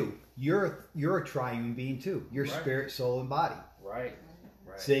like you. You're a triune being too. You're Right. spirit, soul, and body. Right.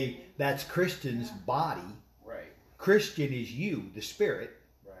 Right. See, that's Christian's body. Right. Christian is you, the spirit.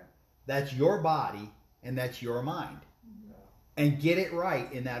 Right. That's your body, and that's your mind. And get it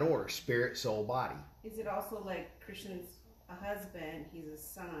right in that order: spirit, soul, body. Is it also like Christian's a husband, he's a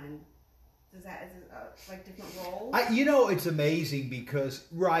son? Is it like different roles? It's amazing because,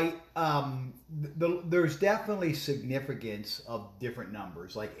 there's definitely significance of different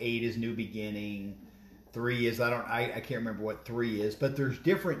numbers. Like 8 is new beginning, 3 is, I can't remember what 3 is, but there's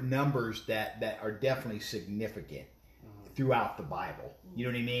different numbers that are definitely significant throughout the Bible. You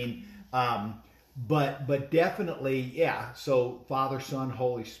know what I mean? But definitely, yeah. So Father, Son,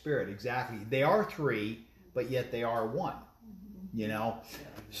 Holy Spirit, exactly. They are 3, but yet they are 1.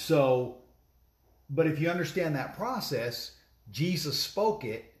 So, but if you understand that process, Jesus spoke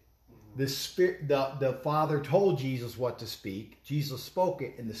it. The Spirit, the Father told Jesus what to speak. Jesus spoke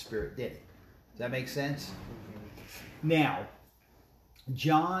it, and the Spirit did it. Does that make sense? Now,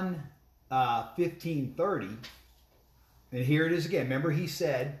 John 15:30 And here it is again. Remember, he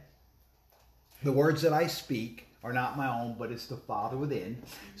said, the words that I speak are not my own, but it's the Father within.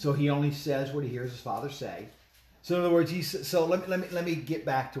 So he only says what he hears his Father say. So in other words, so let me get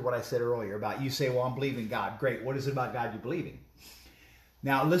back to what I said earlier about you say, well, I'm believing God. Great. What is it about God you're believing?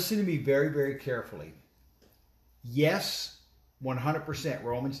 Now, listen to me very, very carefully. Yes, 100%.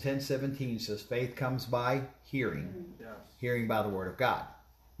 Romans 10:17 says faith comes by hearing, hearing by the word of God.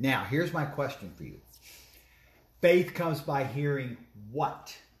 Now, here's my question for you. Faith comes by hearing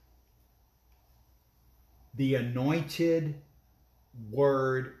what? The anointed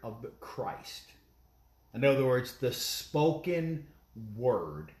word of Christ. In other words, the spoken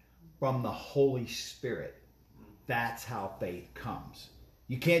word from the Holy Spirit. That's how faith comes.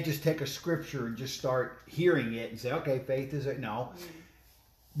 You can't just take a scripture and just start hearing it and say, okay, faith is it. No.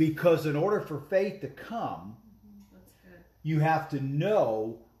 Because in order for faith to come, you have to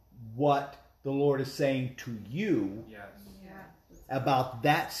know what the Lord is saying to you about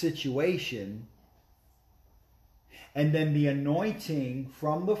that situation. And then the anointing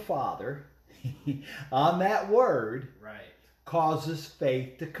from the Father on that word causes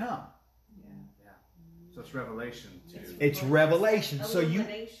faith to come. So it's revelation too. It's revelation. So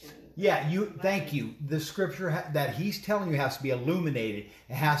Illumination. Thank you. The scripture that he's telling you has to be illuminated.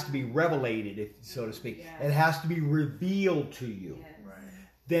 It has to be revelated, if so to speak. Yeah. It has to be revealed to you. Yes.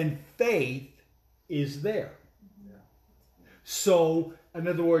 Then faith is there. So, in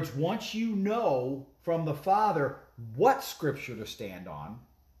other words, once you know from the Father what scripture to stand on,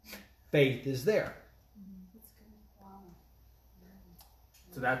 faith is there.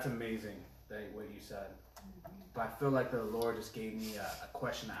 So that's amazing, what you said. But I feel like the Lord just gave me a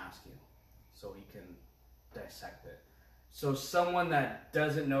question to ask you so he can dissect it. So someone that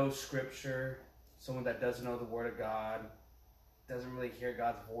doesn't know scripture, someone that doesn't know the word of God, doesn't really hear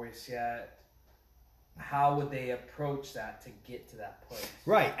God's voice yet, how would they approach that to get to that place?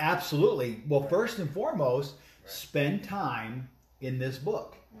 Right, absolutely. Well, first and foremost, spend time in this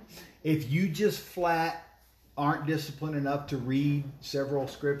book. If you just flat aren't disciplined enough to read several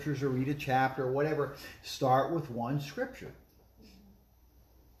scriptures or read a chapter or whatever, start with one scripture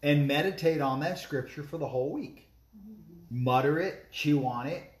and meditate on that scripture for the whole week. Mutter it, chew on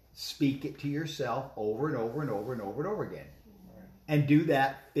it, speak it to yourself over and over and over and over and over again. And do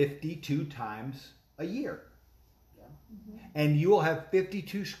that 52 times a year. And you will have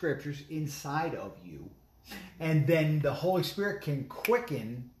 52 scriptures inside of you. And then the Holy Spirit can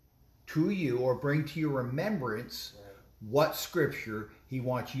quicken to you or bring to your remembrance what scripture he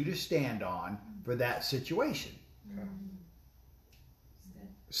wants you to stand on for that situation.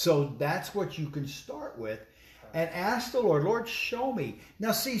 So that's what you can start with. And ask the Lord, Lord, show me.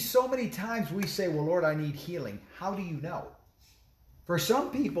 Now see, so many times we say, well, Lord, I need healing. How do you know? For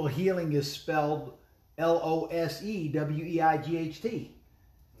some people, healing is spelled Loseweight.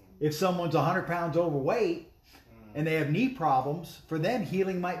 If someone's 100 pounds overweight and they have knee problems, for them,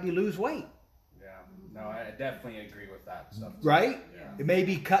 healing might be lose weight. Yeah. No, I definitely agree with that stuff. Right? Yeah. It may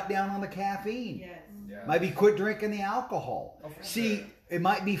be cut down on the caffeine. Yes. Yeah. Might be quit drinking the alcohol. Oh, for See, sure. it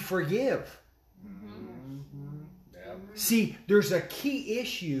might be forgive. Yeah. See, there's a key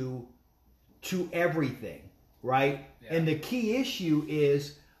issue to everything, right? Yeah. And the key issue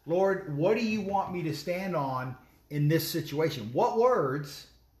is, Lord, what do you want me to stand on in this situation? What words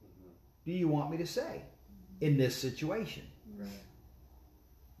do you want me to say in this situation? Right.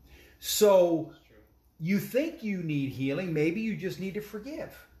 So you think you need healing, maybe you just need to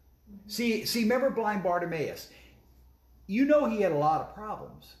forgive. See, remember blind Bartimaeus? You know he had a lot of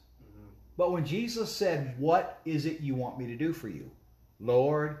problems. But when Jesus said, what is it you want me to do for you?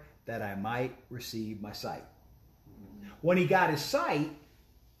 Lord, that I might receive my sight. When he got his sight,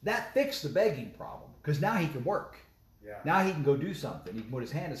 that fixed the begging problem because now he can work. Yeah. Now he can go do something. He can put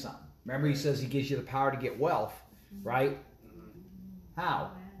his hand to something. Remember he says he gives you the power to get wealth, right?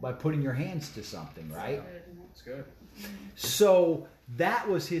 How? By putting your hands to something, right? That's good. So that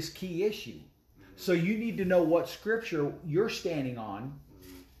was his key issue. So you need to know what scripture you're standing on,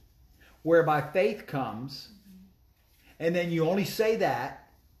 whereby faith comes, and then you only say that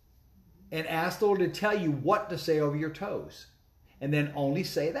and ask the Lord to tell you what to say over your toes. And then only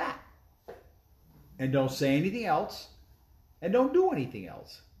say that. And don't say anything else. And don't do anything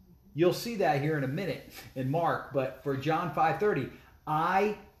else. You'll see that here in a minute in Mark. But for John 5:30,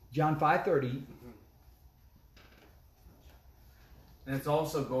 John 5:30. And it's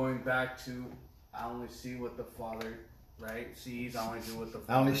also going back to, I only see what the Father, right, sees. I only do what the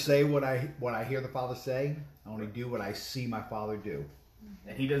Father I only say what I hear the Father say. I only do what I see my Father do.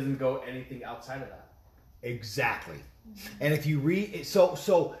 And he doesn't go anything outside of that. Exactly. And if you read, so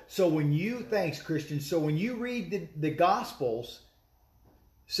when you, thanks Christian, so when you read the Gospels,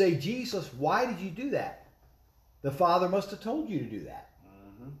 say, Jesus, why did you do that? The Father must have told you to do that.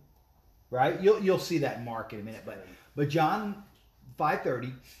 Right? You'll see that in Mark in a minute. But John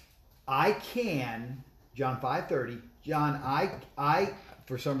 5:30, John 5:30, I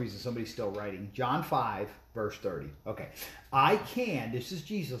for some reason somebody's still writing. John 5, verse 30. Okay. This is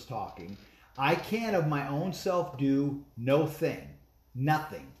Jesus talking. I can of my own self do nothing.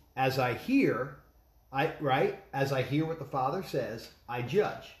 As I hear what the Father says, I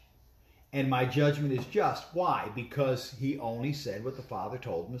judge. And my judgment is just. Why? Because he only said what the Father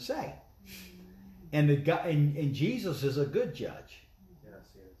told him to say. And Jesus is a good judge. Yes,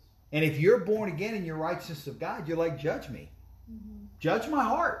 he is. And if you're born again in your righteousness of God, you're like, judge me. Judge my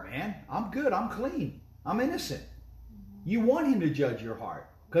heart, man. I'm good. I'm clean. I'm innocent. You want him to judge your heart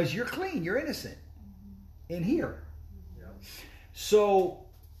because you're clean. You're innocent in here. Yep. So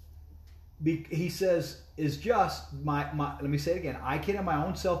he says, is just let me say it again. I can of my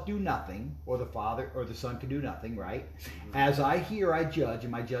own self do nothing, or the Father or the Son can do nothing, right? As I hear, I judge,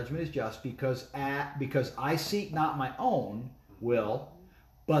 and my judgment is just because I seek not my own will,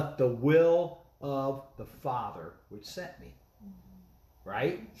 but the will of the Father which sent me.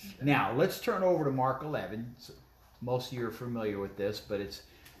 Right? Now let's turn over to Mark 11. Most of you are familiar with this, but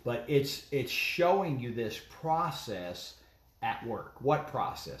it's showing you this process at work. What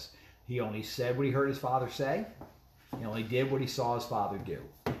process? He only said what he heard his Father say. He only did what he saw his Father do.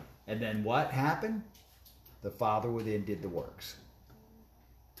 And then what happened? The Father within did the works.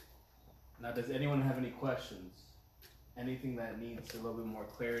 Now, does anyone have any questions? Anything that needs a little bit more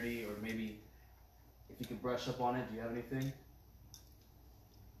clarity, or maybe if you could brush up on it? Do you have anything?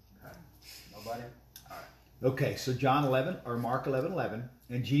 Okay. Nobody? All right. Okay, so John 11, or Mark 11:11,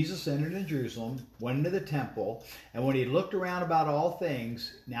 and Jesus entered into Jerusalem, went into the temple, and when he had looked around about all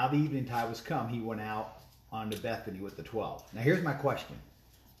things, now the evening tide was come, he went out unto Bethany with the 12. Now here's my question.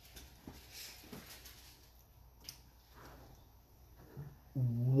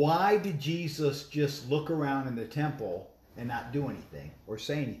 Why did Jesus just look around in the temple and not do anything or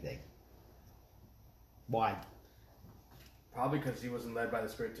say anything? Why? Probably because he wasn't led by the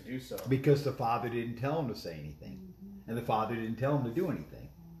Spirit to do so. Because the Father didn't tell him to say anything. And the Father didn't tell him to do anything.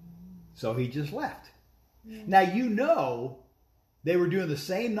 So he just left. Now you know they were doing the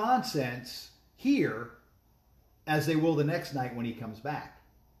same nonsense here as they will the next night when he comes back.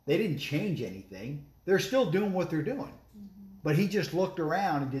 They didn't change anything. They're still doing what they're doing. But he just looked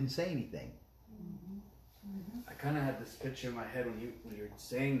around and didn't say anything. I kind of had this picture in my head when you were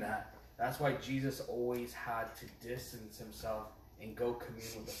saying that. That's why Jesus always had to distance himself and go commune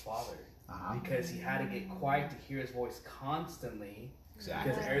with the Father. Because he had to get quiet to hear his voice constantly.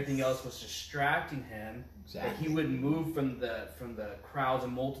 Exactly. Because everything else was distracting him. Exactly. That he would move from the crowds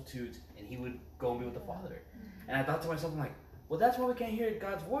and multitudes, and he would go and be with the Father. And I thought to myself, I'm like, well, that's why we can't hear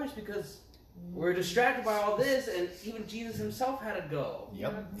God's voice, because we're distracted by all this, and even Jesus himself had to go.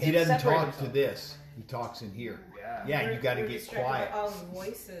 Yep. He doesn't talk to this. He talks in here. Yeah, you got to get quiet. By all the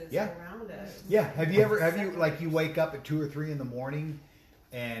voices around us. Yeah. Have you like you wake up at 2 or 3 in the morning,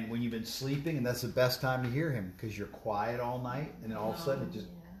 and when you've been sleeping, and that's the best time to hear him because you're quiet all night, and then all of a sudden it just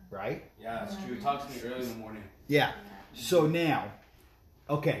right. Yeah, that's true. He talks to me early in the morning. Yeah. So now,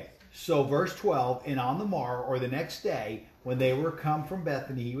 okay. So verse 12, and on the morrow or the next day, when they were come from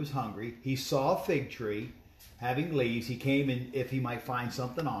Bethany, he was hungry. He saw a fig tree having leaves. He came in if he might find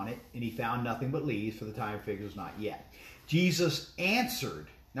something on it, and he found nothing but leaves, for the time of figs was not yet. Jesus answered.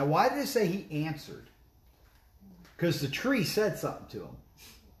 Now, why did it say he answered? Because the tree said something to him.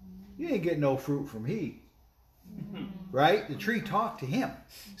 You ain't getting no fruit from he. Right? The tree talked to him.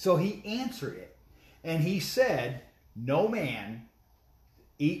 So he answered it. And he said, no man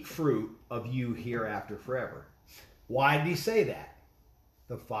eat fruit of you hereafter forever. Why did he say that?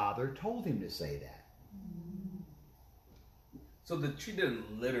 The Father told him to say that. So the tree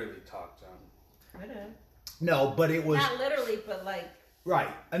didn't literally talk to him. Could have. No, but it was... Not literally, but like... Right.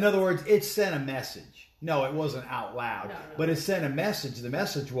 In other words, it sent a message. No, it wasn't out loud. No. But it sent a message. The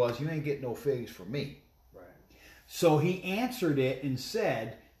message was, you ain't getting no figs from me. Right. So he answered it and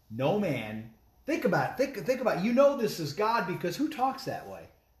said, no man... Think about it. Think about it. You know this is God because who talks that way?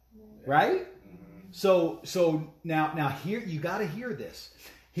 Right? So now here you got to hear this.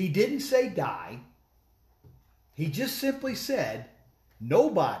 He didn't say die. He just simply said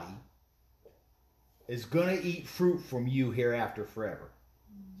nobody is going to eat fruit from you hereafter forever.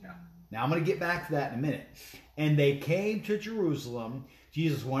 Yeah. Now I'm going to get back to that in a minute. And they came to Jerusalem.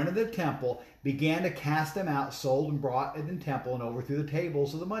 Jesus went into the temple, began to cast them out, sold and brought in the temple, and overthrew the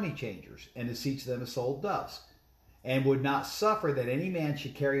tables of the money changers, and the seats of them as sold doves, and would not suffer that any man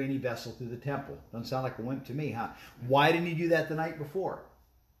should carry any vessel through the temple. Doesn't sound like a wimp to me, huh? Why didn't he do that the night before?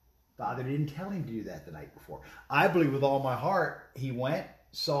 Father didn't tell him to do that the night before. I believe with all my heart, he went,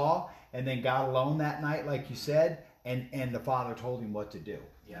 saw, and then got alone that night, like you said, and the Father told him what to do.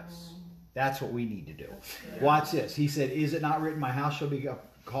 Yes. That's what we need to do. Yeah. Watch this. He said, is it not written, my house shall be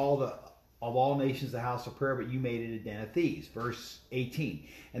called of all nations the house of prayer, but you made it a den of thieves. Verse 18.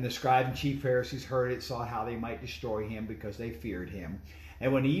 And the scribes and chief Pharisees heard it, saw how they might destroy him because they feared him.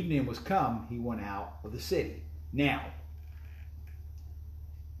 And when evening was come, he went out of the city. Now,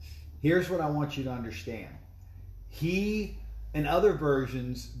 here's what I want you to understand. He, in other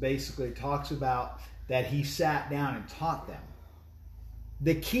versions, basically talks about that he sat down and taught them.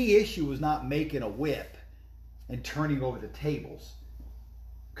 The key issue was not making a whip and turning over the tables.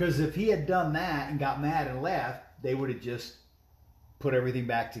 Because if he had done that and got mad and left, they would have just put everything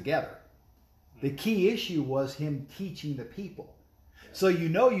back together. The key issue was him teaching the people. So you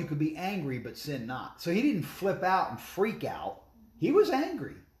know you could be angry but sin not. So he didn't flip out and freak out. He was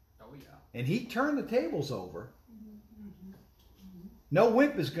angry. Oh, yeah. And he turned the tables over. No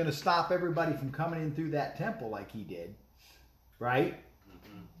wimp is going to stop everybody from coming in through that temple like he did. Right?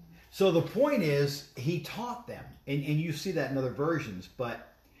 So the point is, he taught them. And you see that in other versions. But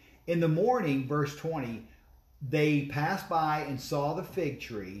in the morning, verse 20, they passed by and saw the fig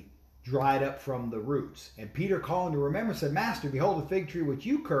tree dried up from the roots. And Peter, calling to remember, said, Master, behold, the fig tree which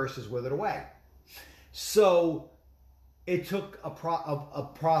you cursed is withered away. So it took a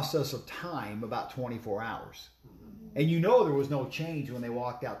process of time, about 24 hours. And you know there was no change when they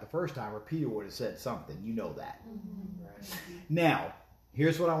walked out the first time, or Peter would have said something. You know that. Now,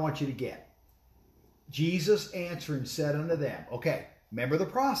 here's what I want you to get. Jesus answering said unto them, okay, remember the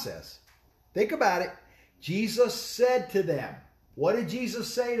process. Think about it. Jesus said to them, what did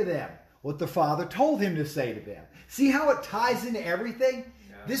Jesus say to them? What the Father told him to say to them. See how it ties into everything?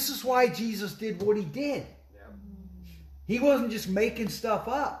 Yeah. This is why Jesus did what he did. Yeah. He wasn't just making stuff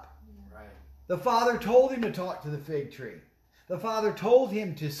up. Right. The Father told him to talk to the fig tree. The Father told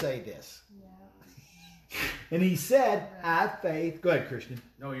him to say this. Yeah. And he said, have faith. Go ahead, Christian.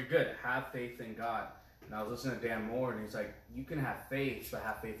 No, you're good. Have faith in God. And I was listening to Dan Moore, and he's like, you can have faith, but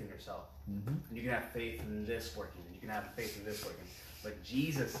have faith in yourself. Mm-hmm. And you can have faith in this working, and you can have faith in this working. But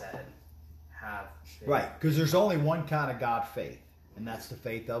Jesus said, have faith. Right, because there's only one kind of God faith, and that's the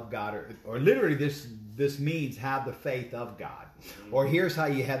faith of God. Or literally, this means have the faith of God. Mm-hmm. Or here's how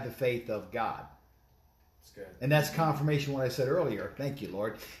you have the faith of God. That's good. And that's confirmation what I said earlier. Thank you,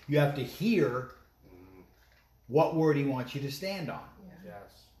 Lord. You have to hear what word he wants you to stand on.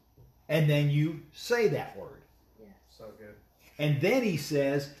 Yes. And then you say that word. Yeah. So good. And then he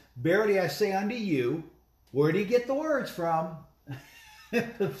says, verily I say unto you, where did he get the words from?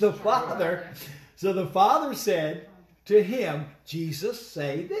 The Father. So the Father said to him, Jesus,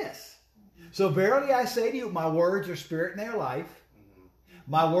 say this. So verily I say to you, my words are spirit and their life.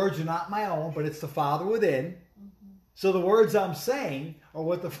 My words are not my own, but it's the Father within. So the words I'm saying are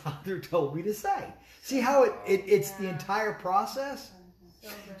what the Father told me to say. See how it's the entire process?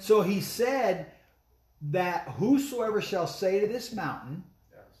 So he said that whosoever shall say to this mountain,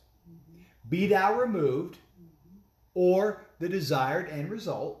 be thou removed, or the desired end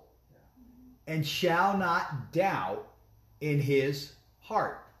result, and shall not doubt in his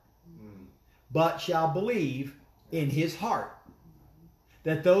heart, but shall believe in his heart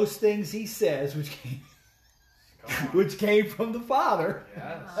that those things he says, which came from the Father,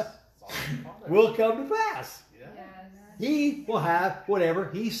 will come to pass. He will have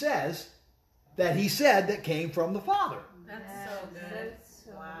whatever he says that he said that came from the Father. That's so good.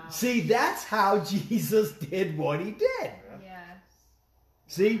 Wow. See, that's how Jesus did what he did. Yes.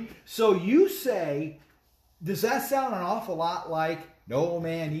 See, so you say, does that sound an awful lot like, no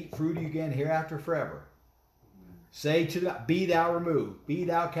man eat fruit again hereafter forever? Say to the, be thou removed, be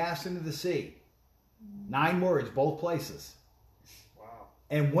thou cast into the sea. 9 words, both places. Wow.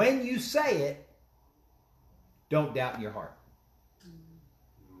 And when you say it, don't doubt in your heart.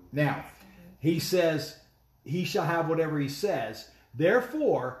 Now, he says, he shall have whatever he says.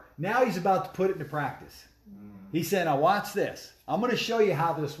 Therefore, now he's about to put it into practice. He said, now watch this. I'm going to show you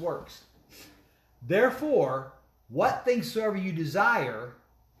how this works. Therefore, what things soever you desire,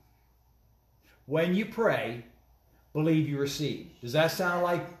 when you pray, believe you receive. Does that sound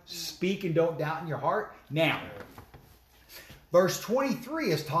like speak and don't doubt in your heart? Now, verse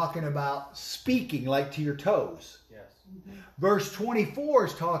 23 is talking about speaking like to your toes. Yes. Verse 24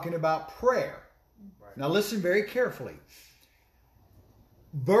 is talking about prayer. Right. Now listen very carefully.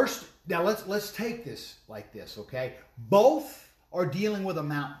 Now let's take this like this, okay? Both are dealing with a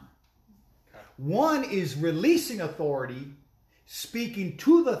mountain. Okay. One is releasing authority, speaking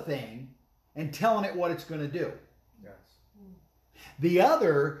to the thing, and telling it what it's going to do. Yes. The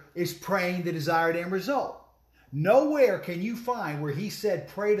other is praying the desired end result. Nowhere can you find where he said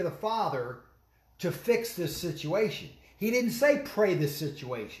pray to the Father to fix this situation. He didn't say pray this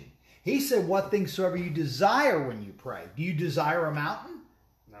situation. He said what things soever you desire when you pray. Do you desire a mountain?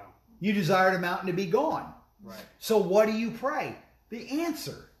 No. You desire the mountain to be gone. Right. So what do you pray? The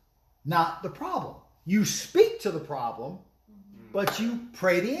answer, not the problem. You speak to the problem, but you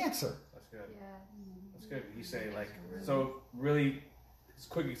pray the answer. That's good. That's good. You say like, so really, this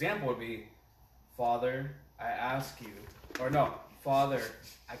quick example would be, Father, I ask you, or no, Father,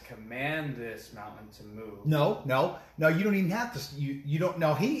 I command this mountain to move. No, you don't even have to. You don't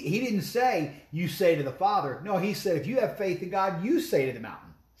know. He didn't say you say to the Father. No, he said if you have faith in God, you say to the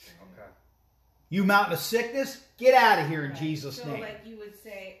mountain. Okay. You mountain of sickness, get out of here in Jesus' so, name. like you would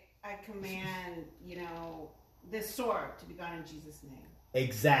say, I command, this sword to be gone in Jesus' name.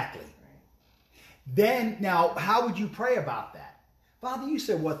 Exactly. Right. Then, now, how would you pray about that? Father, you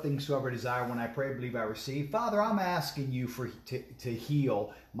said what things soever I desire when I pray, believe I receive. Father, I'm asking you to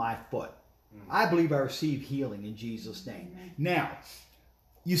heal my foot. I believe I receive healing in Jesus' name. Now,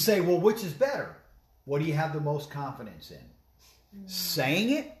 you say, well, which is better? What do you have the most confidence in?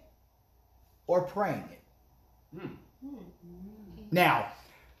 Saying it or praying it? Now,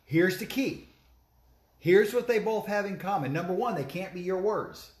 here's the key. Here's what they both have in common. Number one, they can't be your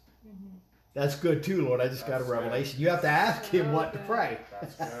words. That's good too, Lord. I just got a revelation. You have to ask him what to pray.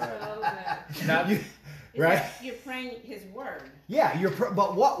 That's good. So good. Right? You're praying his word. Yeah,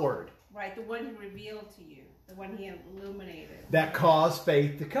 but what word? Right, the one he revealed to you. The one he illuminated. That caused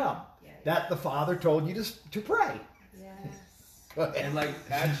faith to come. Yes. That the Father told you to pray. Yes. And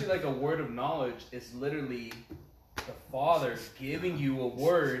actually a word of knowledge is literally the Father giving you a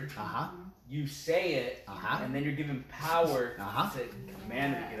word. You say it, and then you're given power to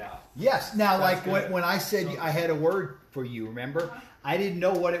command it to get out. Yes. Now, That's like good. when I said I had a word for you, remember? I didn't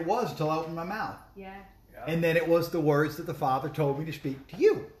know what it was until I opened my mouth. Yeah. And then it was the words that the Father told me to speak to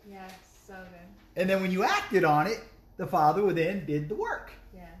you. Yeah. So good. And then when you acted on it, the Father then did the work.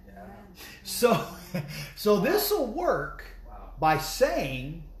 Yeah. So this will work by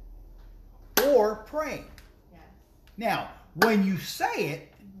saying or praying. Yes. Now, when you say it,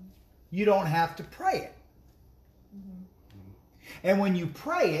 you don't have to pray it. And when you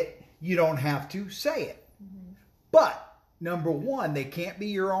pray it, you don't have to say it. But, number one, they can't be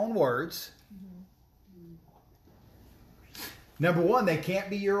your own words. Number one, they can't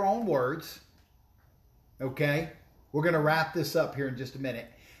be your own words. Okay? We're going to wrap this up here in just a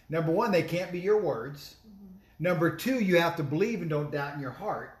minute. Number one, they can't be your words. Number two, you have to believe and don't doubt in your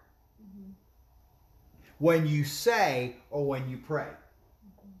heart when you say or when you pray.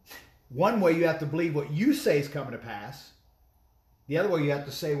 One way you have to believe what you say is coming to pass. The other way you have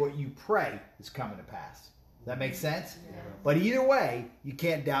to say what you pray is coming to pass. Does that make sense? Yeah. But either way, you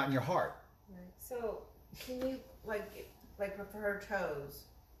can't doubt in your heart. So, can you, like for her toes,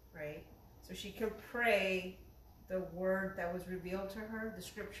 right? So she can pray the word that was revealed to her, the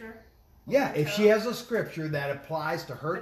scripture? Yeah, if she has a scripture that applies to her